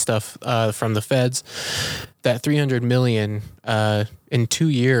and all that stuff from the feds. That $300 million in 2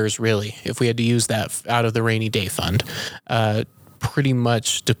 years, really, if we had to use that out of the rainy day fund, pretty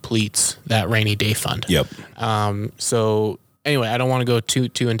much depletes that rainy day fund. Yep. So anyway, I don't want to go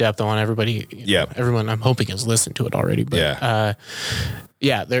too in depth. I want everybody, everyone I'm hoping has listened to it already. But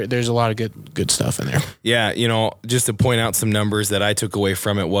there's a lot of good stuff in there. Yeah, just to point out some numbers that I took away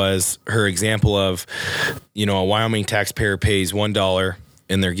from it was her example of, a Wyoming taxpayer pays $1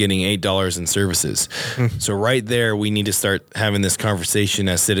 and they're getting $8 in services. Mm-hmm. So right there, we need to start having this conversation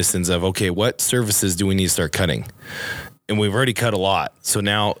as citizens of, okay, what services do we need to start cutting? And we've already cut a lot. So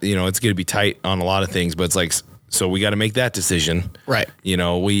now, it's going to be tight on a lot of things, but it's like, so we got to make that decision. Right.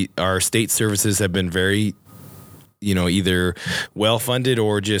 Our state services have been very, either well-funded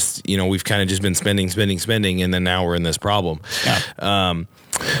or just, we've kind of just been spending. And then now we're in this problem. Yeah.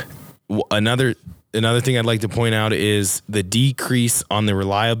 Another thing I'd like to point out is the decrease on the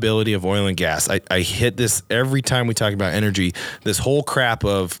reliability of oil and gas. I hit this every time we talk about energy, this whole crap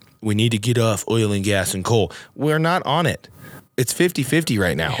of we need to get off oil and gas and coal. We're not on it. It's 50-50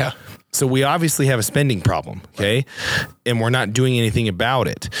 right now. Yeah. So we obviously have a spending problem, okay? And we're not doing anything about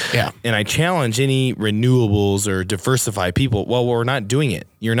it. Yeah. And I challenge any renewables or diversify people. Well, we're not doing it.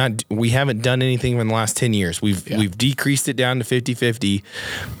 We haven't done anything in the last 10 years. We've decreased it down to 50-50.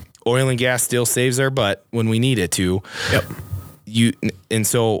 Oil and gas still saves our butt when we need it to. Yep. And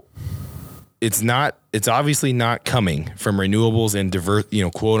so it's obviously not coming from renewables and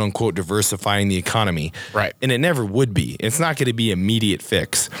quote unquote diversifying the economy. Right. And it never would be. It's not going to be immediate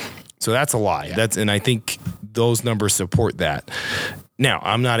fix. So that's a lie. Yeah. And I think those numbers support that. Now,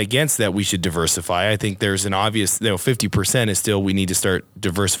 I'm not against that we should diversify. I think there's an obvious, 50% is still we need to start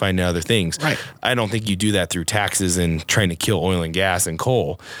diversifying to other things. Right. I don't think you do that through taxes and trying to kill oil and gas and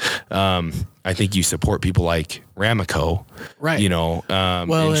coal. I think you support people like Ramaco. Right.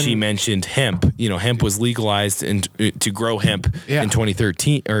 And she mentioned hemp. Hemp was legalized to grow hemp in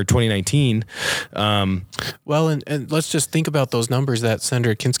 2013 or 2019. And let's just think about those numbers that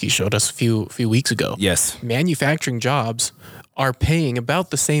Senator Kinski showed us a few weeks ago. Yes. Manufacturing jobs are paying about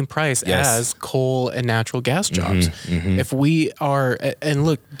the same price as coal and natural gas jobs. Mm-hmm. If we are, and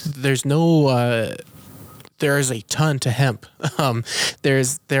look, there's no, there is a ton to hemp. There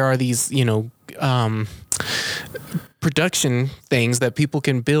are these, production things that people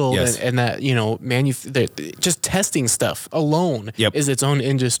can build, and that, you know, just testing stuff alone is its own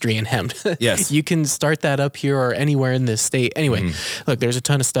industry in hemp. Yes. You can start that up here or anywhere in this state. Anyway, look, there's a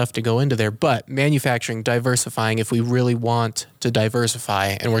ton of stuff to go into there, but manufacturing, diversifying, if we really want to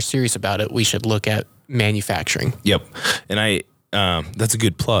diversify and we're serious about it, we should look at manufacturing. Yep. And that's a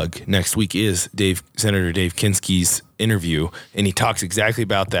good plug. Next week is Senator Dave Kinsky's interview, and he talks exactly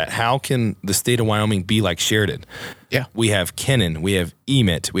about that. How can the state of Wyoming be like Sheridan? Yeah. We have Kennon, we have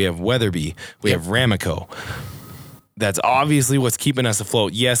Emmet, we have Weatherby, we have Ramaco. That's obviously what's keeping us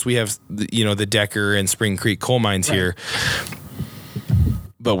afloat. Yes, we have, the Decker and Spring Creek coal mines here,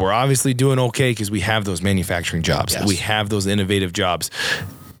 but we're obviously doing okay because we have those manufacturing jobs. Yes. We have those innovative jobs.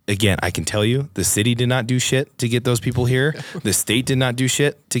 Again, I can tell you, the city did not do shit to get those people here. The state did not do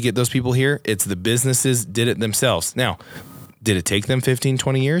shit to get those people here. It's the businesses did it themselves. Now, did it take them 15,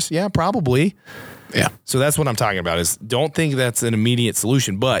 20 years? Yeah, probably. Yeah. So that's what I'm talking about, is don't think that's an immediate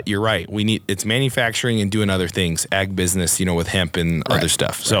solution, but you're right. It's manufacturing and doing other things, ag business, with hemp and other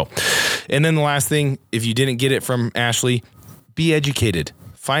stuff. Right. So, and then the last thing, if you didn't get it from Ashley, be educated.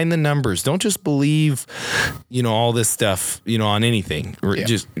 Find the numbers. Don't just believe, all this stuff, on anything.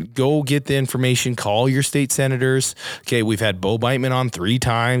 Just go get the information. Call your state senators. Okay, we've had Bo Beitman on 3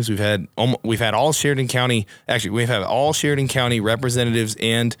 times. We've had all Sheridan County. Actually, we've had all Sheridan County representatives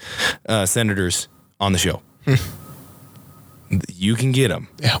and senators on the show. You can get them.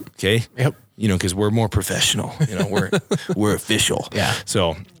 Yeah. Okay. Yep. Because we're more professional. We're official. Yeah.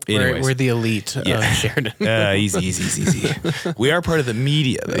 So, anyways, we're the elite of Sheridan. Easy. We are part of the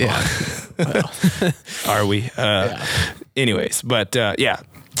media, though. Yeah. Well. Are we? Anyways, but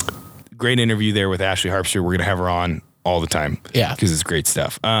great interview there with Ashley Harpster. We're gonna have her on all the time. Yeah. Because it's great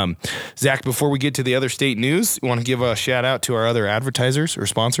stuff. Zach, before we get to the other state news, you want to give a shout out to our other advertisers or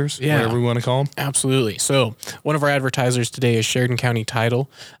sponsors, whatever we want to call them? Absolutely. So one of our advertisers today is Sheridan County Title.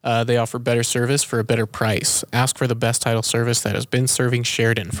 They offer better service for a better price. Ask for the best title service that has been serving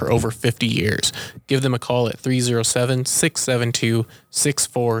Sheridan for over 50 years. Give them a call at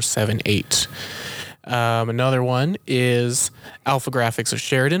 307-672-6478. Another one is Alpha Graphics of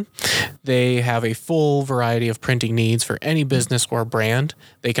Sheridan. They have a full variety of printing needs for any business or brand.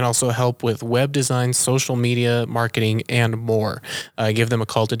 They can also help with web design, social media, marketing, and more. Give them a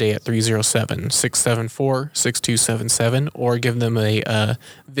call today at 307-674-6277 or give them a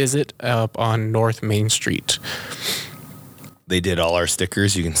visit up on North Main Street. They did all our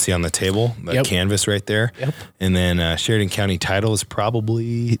stickers. You can see on the table, that canvas right there. Yep. And then Sheridan County Title is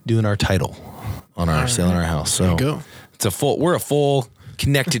probably doing our title on our selling our house. So go. We're a full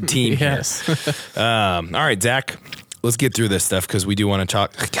connected team yes. here. All right, Zach, let's get through this stuff because we do want to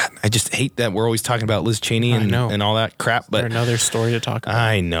talk. God, I just hate that we're always talking about Liz Cheney and all that crap. But another story to talk about.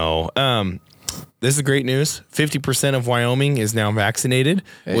 I know. This is great news. 50% of Wyoming is now vaccinated,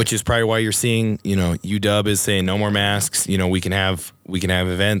 which is probably why you're seeing, UW is saying no more masks. We can have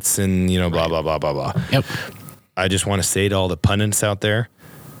events and, blah, blah, blah, blah, blah. Yep. I just want to say to all the pundits out there,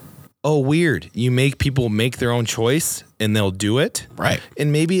 oh, weird. You make people make their own choice and they'll do it. Right.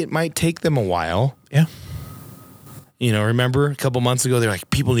 And maybe it might take them a while. Yeah. Remember a couple months ago, they're like,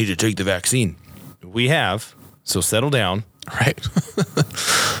 people need to take the vaccine. We have. So settle down. Right.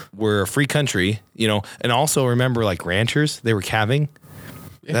 We're a free country, and also remember, like ranchers, they were calving.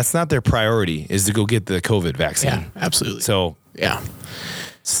 Yeah. That's not their priority, is to go get the COVID vaccine. Yeah, absolutely. So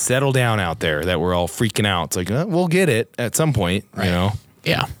settle down out there that we're all freaking out. It's like, we'll get it at some point,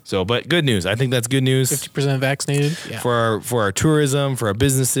 Yeah. So, but good news. I think that's good news. 50% vaccinated. Yeah. For our tourism, for our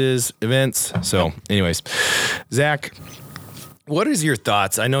businesses, events. So anyways, Zach, what is your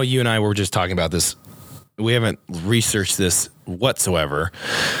thoughts? I know you and I were just talking about this. We haven't researched this whatsoever.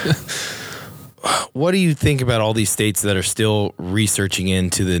 What do you think about all these states that are still researching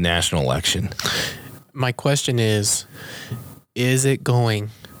into the national election? My question is it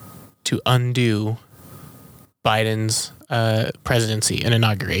going to undo Biden's presidency and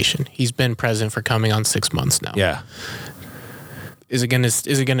inauguration? He's been president for coming on 6 months now. Yeah. Is it gonna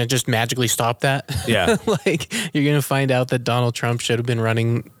just magically stop that? Yeah. Like you're gonna find out that Donald Trump should have been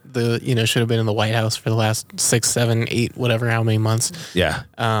running should have been in the White House for the last 6, 7, 8, whatever, how many months. Yeah.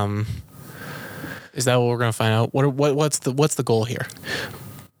 Is that what we're gonna find out? What's the goal here?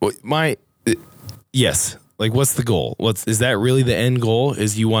 Yes. Like, what's the goal? Is that really the end goal?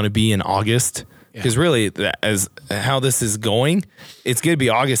 Is you want to be in August? Because really, as how this is going, it's going to be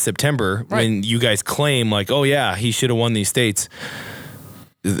August, September when you guys claim like, oh yeah, he should have won these states.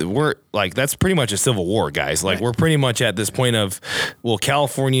 We're like, that's pretty much a civil war, guys. Like we're pretty much at this point of, well,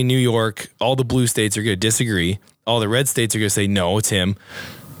 California, New York, all the blue states are going to disagree. All the red states are going to say, no, it's him.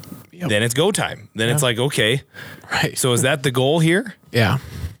 then it's go time. Then it's like, okay. Right. So is that the goal here? Yeah.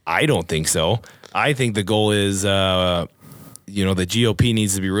 I don't think so. I think the goal is, the GOP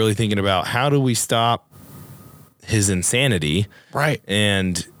needs to be really thinking about how do we stop his insanity. Right.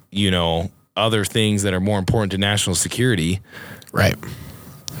 And, other things that are more important to national security. Right.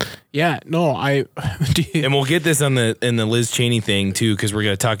 Yeah, no, and we'll get this in the Liz Cheney thing too, because we're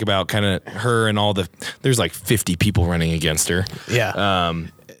going to talk about kind of her and there's like 50 people running against her. Yeah.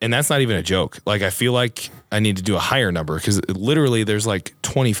 And that's not even a joke. Like, I feel like I need to do a higher number because literally there's like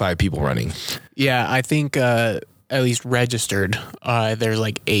 25 people running. Yeah, I think at least registered, there's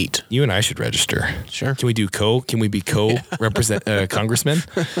like 8. You and I should register. Sure. Can we be represent congressmen?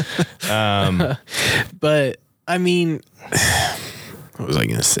 But I mean, what was I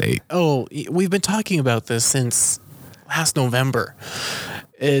going to say? Oh, we've been talking about this since last November.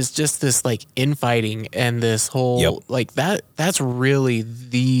 Is just this like infighting and this whole like that's really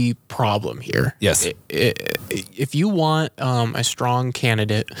the problem here. Yes. If you want a strong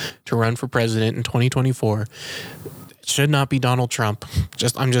candidate to run for president in 2024, it should not be Donald Trump.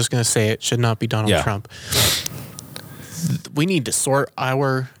 I'm just going to say it should not be Donald Trump. We need to sort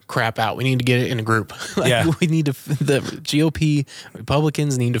our crap out. We need to get it in a group. We need to, the GOP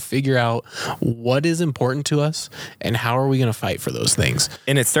Republicans need to figure out what is important to us and how are we going to fight for those things.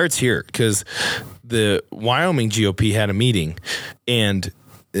 And it starts here because the Wyoming GOP had a meeting and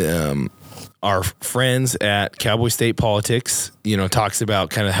our friends at Cowboy State Politics, talks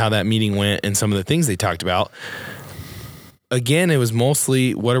about kind of how that meeting went and some of the things they talked about. Again, it was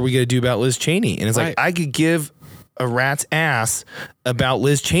mostly, what are we going to do about Liz Cheney? And it's like, I could give a rat's ass about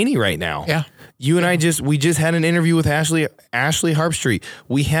Liz Cheney right now. Yeah. You and we just had an interview with Ashley Harpstreet.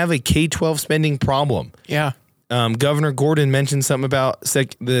 We have a K-12 spending problem. Yeah. Governor Gordon mentioned something about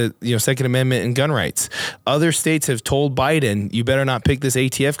the Second Amendment and gun rights. Other states have told Biden, you better not pick this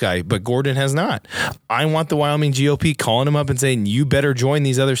ATF guy, but Gordon has not. I want the Wyoming GOP calling him up and saying, you better join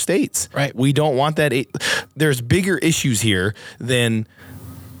these other states. Right. We don't want that. There's bigger issues here than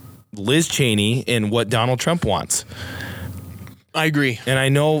Liz Cheney and what Donald Trump wants. I agree. And I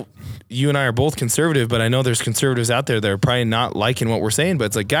know you and I are both conservative, but I know there's conservatives out there that are probably not liking what we're saying. But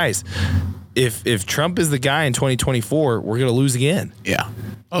it's like, guys, if Trump is the guy in 2024, we're going to lose again. Yeah.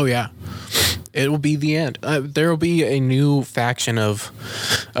 Oh, yeah. It will be the end. There will be a new faction of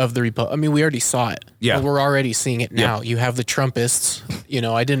the Republic. I mean, we already saw it. Yeah. We're already seeing it now. Yep. You have the Trumpists.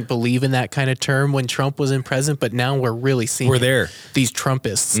 I didn't believe in that kind of term when Trump was in president, but now we're really seeing these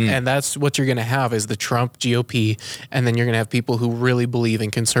Trumpists. And that's what you're going to have is the Trump GOP. And then you're going to have people who really believe in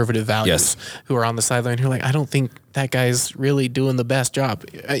conservative values who are on the sideline who are like, I don't think that guy's really doing the best job.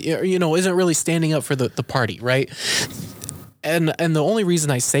 Isn't really standing up for the party, right? And the only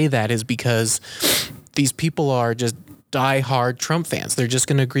reason I say that is because these people are just diehard Trump fans. They're just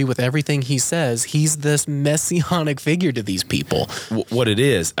going to agree with everything he says. He's this messianic figure to these people. What it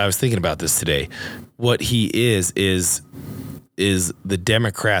is, I was thinking about this today. What he is the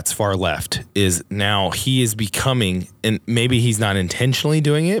Democrats' far left. Is now he is becoming, and maybe he's not intentionally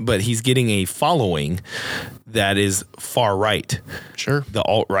doing it, but he's getting a following that is far right. Sure. The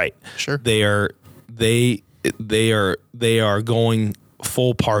alt-right. Sure. They are going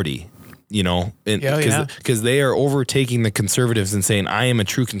full party, because they are overtaking the conservatives and saying, I am a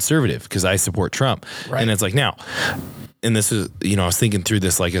true conservative because I support Trump. Right. And it's like, now, and this is, I was thinking through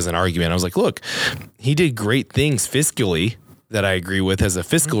this like as an argument. I was like, look, he did great things fiscally that I agree with as a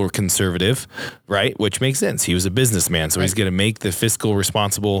fiscal conservative, right? Which makes sense. He was a businessman, so he's going to make the fiscal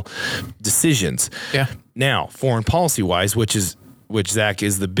responsible decisions. Yeah. Now, foreign policy wise, which Zach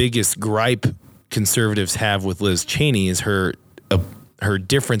is the biggest gripe conservatives have with Liz Cheney is her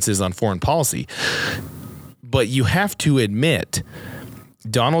differences on foreign policy. But you have to admit,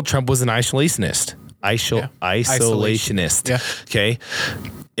 Donald Trump was an isolationist. Isolationist. Yeah. Okay.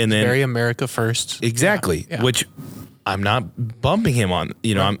 And then very America first. Exactly. Yeah. Which I'm not bumping him on.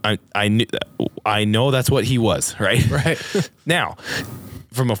 Right. I know that's what he was. Right. Right. Now,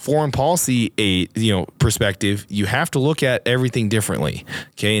 from a foreign policy perspective, you have to look at everything differently.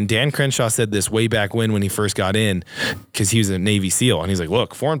 Okay. And Dan Crenshaw said this way back when he first got in, because he was a Navy SEAL. And he's like,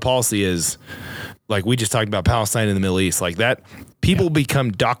 look, foreign policy is like, we just talked about Palestine in the Middle East, like that. People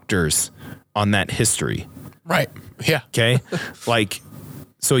become doctors on that history. Right. Yeah. Okay.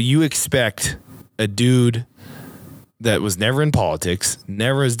 So you expect a dude that was never in politics,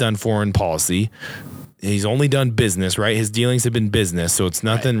 never has done foreign policy. He's only done business, right? His dealings have been business, so it's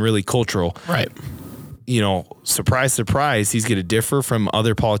nothing really cultural. Right. surprise, surprise, he's going to differ from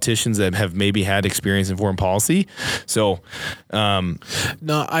other politicians that have maybe had experience in foreign policy. So, no,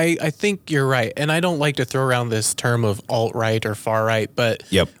 I think you're right. And I don't like to throw around this term of alt-right or far-right, but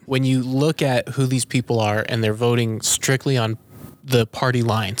when you look at who these people are and they're voting strictly on the party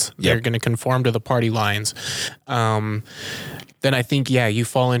lines, they're going to conform to the party lines, then I think, you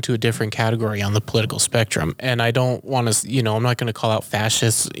fall into a different category on the political spectrum. And I don't want to, I'm not going to call out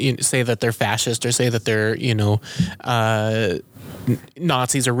fascists, say that they're fascist or say that they're,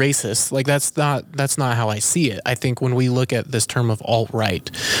 Nazis or racists. Like that's not how I see it. I think when we look at this term of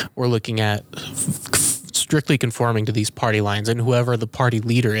alt-right, we're looking at strictly conforming to these party lines, and whoever the party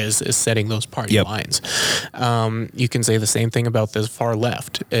leader is setting those party lines. You can say the same thing about the far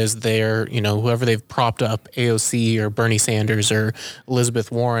left, as they're, whoever they've propped up, AOC or Bernie Sanders or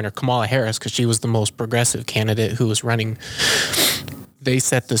Elizabeth Warren or Kamala Harris, because she was the most progressive candidate who was running. They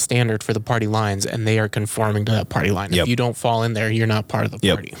set the standard for the party lines, and they are conforming to that party line. If you don't fall in there, you're not part of the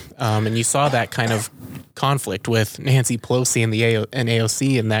party. And you saw that kind of conflict with Nancy Pelosi and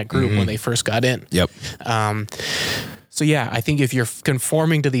AOC in that group when they first got in. So I think if you're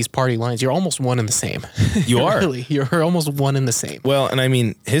conforming to these party lines, you're almost one and the same. You are. Really, you're almost one and the same. Well, and I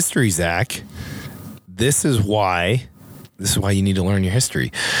mean, history, Zach, this is why you need to learn your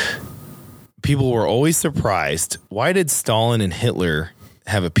history. People were always surprised. Why did Stalin and Hitler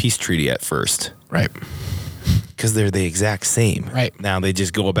have a peace treaty at first? Right. Because they're the exact same. Right. Now they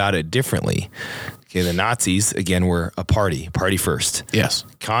just go about it differently. Okay, the Nazis, again, were a party first. Yes.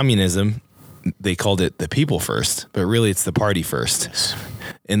 Communism, they called it the people first, but really it's the party first. Yes.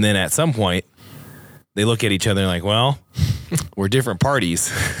 And then at some point, they look at each other and like, well, we're different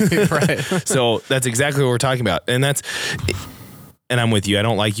parties. Right. So that's exactly what we're talking about. And I'm with you. I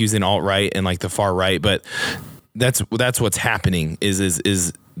don't like using alt-right and like the far right, but that's what's happening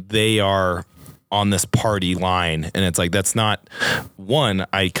is they are on this party line. And it's like, that's not one.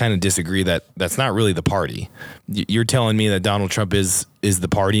 I kind of disagree that's not really the party. You're telling me that Donald Trump is the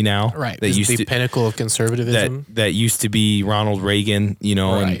party now, right? That used the pinnacle of conservatism. That used to be Ronald Reagan,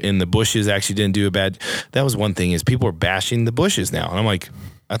 right. and the Bushes actually didn't do a bad. That was one thing, is people are bashing the Bushes now. And I'm like,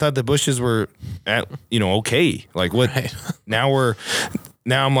 I thought the Bushes were okay. Like what? Right.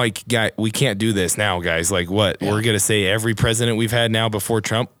 Now I'm like, we can't do this now, guys. Like what? Yeah. We're going to say every president we've had now before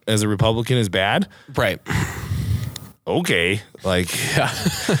Trump as a Republican is bad? Right. Okay. Like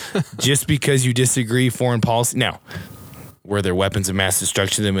just because you disagree foreign policy. Now, were there weapons of mass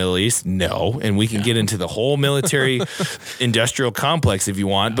destruction in the Middle East? No. And we can get into the whole military industrial complex if you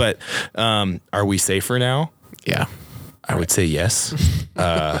want, but are we safer now? Yeah. I would say yes.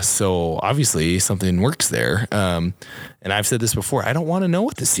 So obviously something works there. And I've said this before. I don't want to know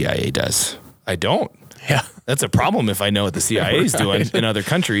what the CIA does. I don't. Yeah. That's a problem if I know what the CIA is doing in other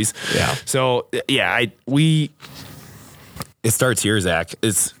countries. Yeah. So it starts here, Zach.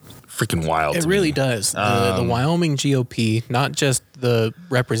 It's freaking wild. It really does. The Wyoming GOP, not just the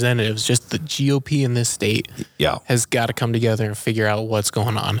representatives, just the GOP in this state has got to come together and figure out what's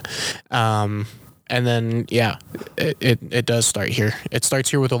going on. And then, it does start here. It starts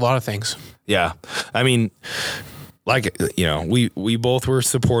here with a lot of things. Yeah. I mean, like, we both were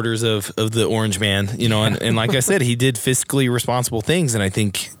supporters of the Orange Man, and like I said, he did fiscally responsible things. And I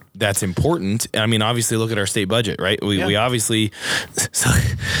think that's important. I mean, obviously look at our state budget, right? We obviously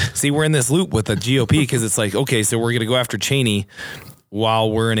see we're in this loop with the GOP because it's like, okay, so we're going to go after Cheney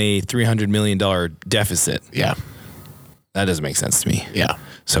while we're in a $300 million deficit. Yeah. That doesn't make sense to me. Yeah.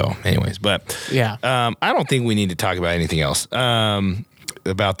 So anyways, but I don't think we need to talk about anything else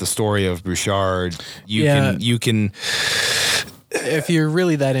about the story of Bouchard. You can, if you're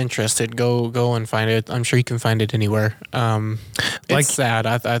really that interested, go and find it. I'm sure you can find it anywhere. It's sad.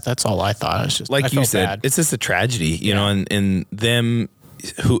 That's all I thought. It's just, like you said, bad. It's just a tragedy, and them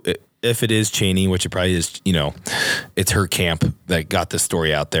who, if it is Cheney, which it probably is, it's her camp that got this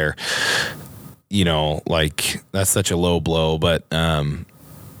story out there. Like that's such a low blow, but I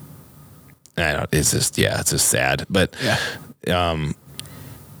don't. It's just it's just sad. But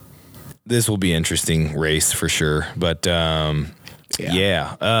this will be an interesting race for sure. But other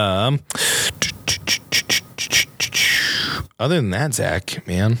than that, Zach,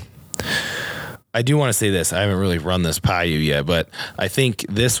 man, I do want to say this. I haven't really run this by you yet, but I think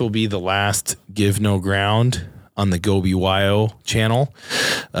this will be the last Give No Ground on the Go BYO channel.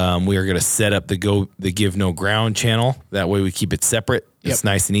 We are going to set up the Give No Ground channel. That way we keep it separate. Yep. It's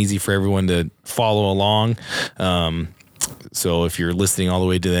nice and easy for everyone to follow along. So if you're listening all the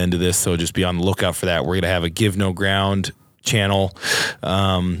way to the end of this, so just be on the lookout for that. We're going to have a Give No Ground channel.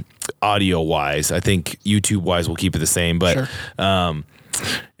 Audio wise, I think YouTube wise, we'll keep it the same, but, sure.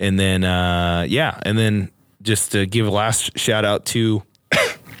 And then, and then just to give a last shout out to,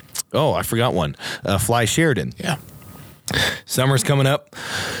 oh, I forgot one, Fly Sheridan. Yeah. Summer's coming up.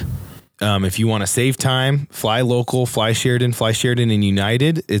 If you want to save time, fly local, fly Sheridan and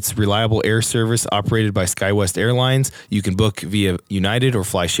United. It's reliable air service operated by SkyWest Airlines. You can book via United or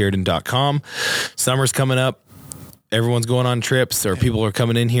flysheridan.com. Summer's coming up. Everyone's going on trips or people are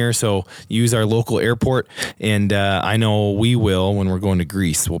coming in here. So use our local airport. And I know we will when we're going to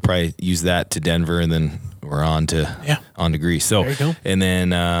Greece. We'll probably use that to Denver and then we're on to Greece. So, there you go. And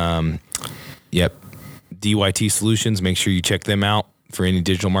then, DYT Solutions. Make sure you check them out for any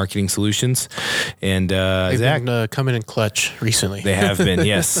digital marketing solutions. And they've Zach, been coming in clutch recently. They have been,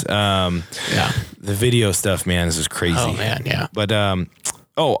 yes. The video stuff, man, this is crazy. Oh man, yeah. But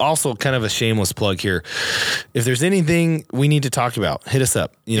also kind of a shameless plug here. If there's anything we need to talk about, hit us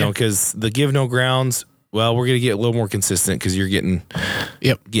up. You know, because the Give No Grounds, well, we're gonna get a little more consistent because you're getting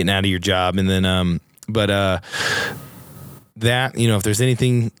out of your job, and then that, you know, if there's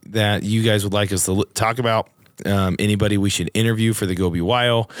anything that you guys would like us to talk about, anybody we should interview for the Go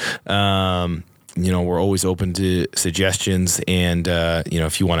BYO, you know, we're always open to suggestions, and you know,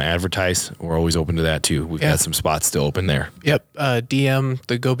 if you want to advertise, we're always open to that too. We've got some spots still open there. Yep. DM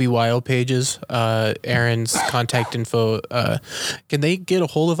the Go BYO pages, Aaron's contact info. Can they get a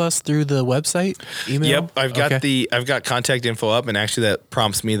hold of us through the website, email? Yep, I've got contact info up, and actually that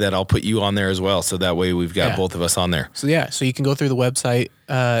prompts me that I'll put you on there as well, so that way we've got both of us on there. So so you can go through the website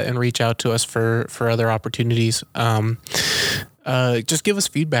and reach out to us for other opportunities. Just give us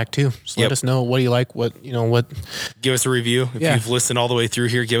feedback too. Just let us know what do you like, what. Give us a review. If you've listened all the way through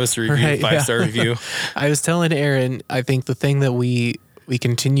here, give us a review, 5-star review. I was telling Aaron, I think the thing that we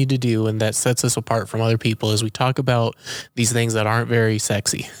continue to do and that sets us apart from other people is we talk about these things that aren't very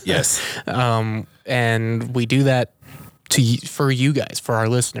sexy. Yes. And we do that for you guys, for our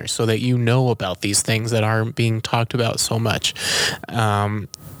listeners, so that you know about these things that aren't being talked about so much.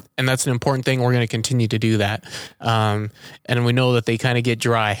 And that's an important thing. We're going to continue to do that. And we know that they kind of get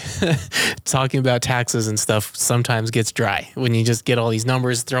dry. Talking about taxes and stuff sometimes gets dry when you just get all these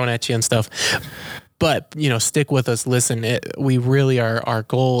numbers thrown at you and stuff. But, you know, stick with us. Listen, we really our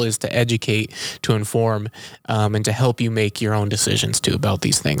goal is to educate, to inform, and to help you make your own decisions too about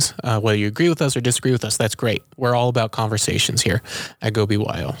these things. Whether you agree with us or disagree with us, that's great. We're all about conversations here at Go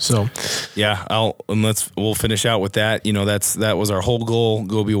BYO. So, we'll finish out with that. You know, that was our whole goal.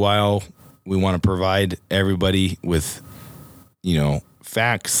 Go BYO. We want to provide everybody with, you know,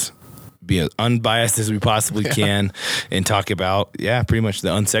 facts, be as unbiased as we possibly can, and talk about pretty much the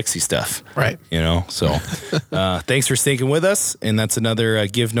unsexy stuff, right? You know, so thanks for sticking with us, and that's another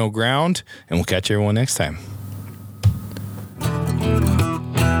Give No Ground, and we'll catch everyone next time.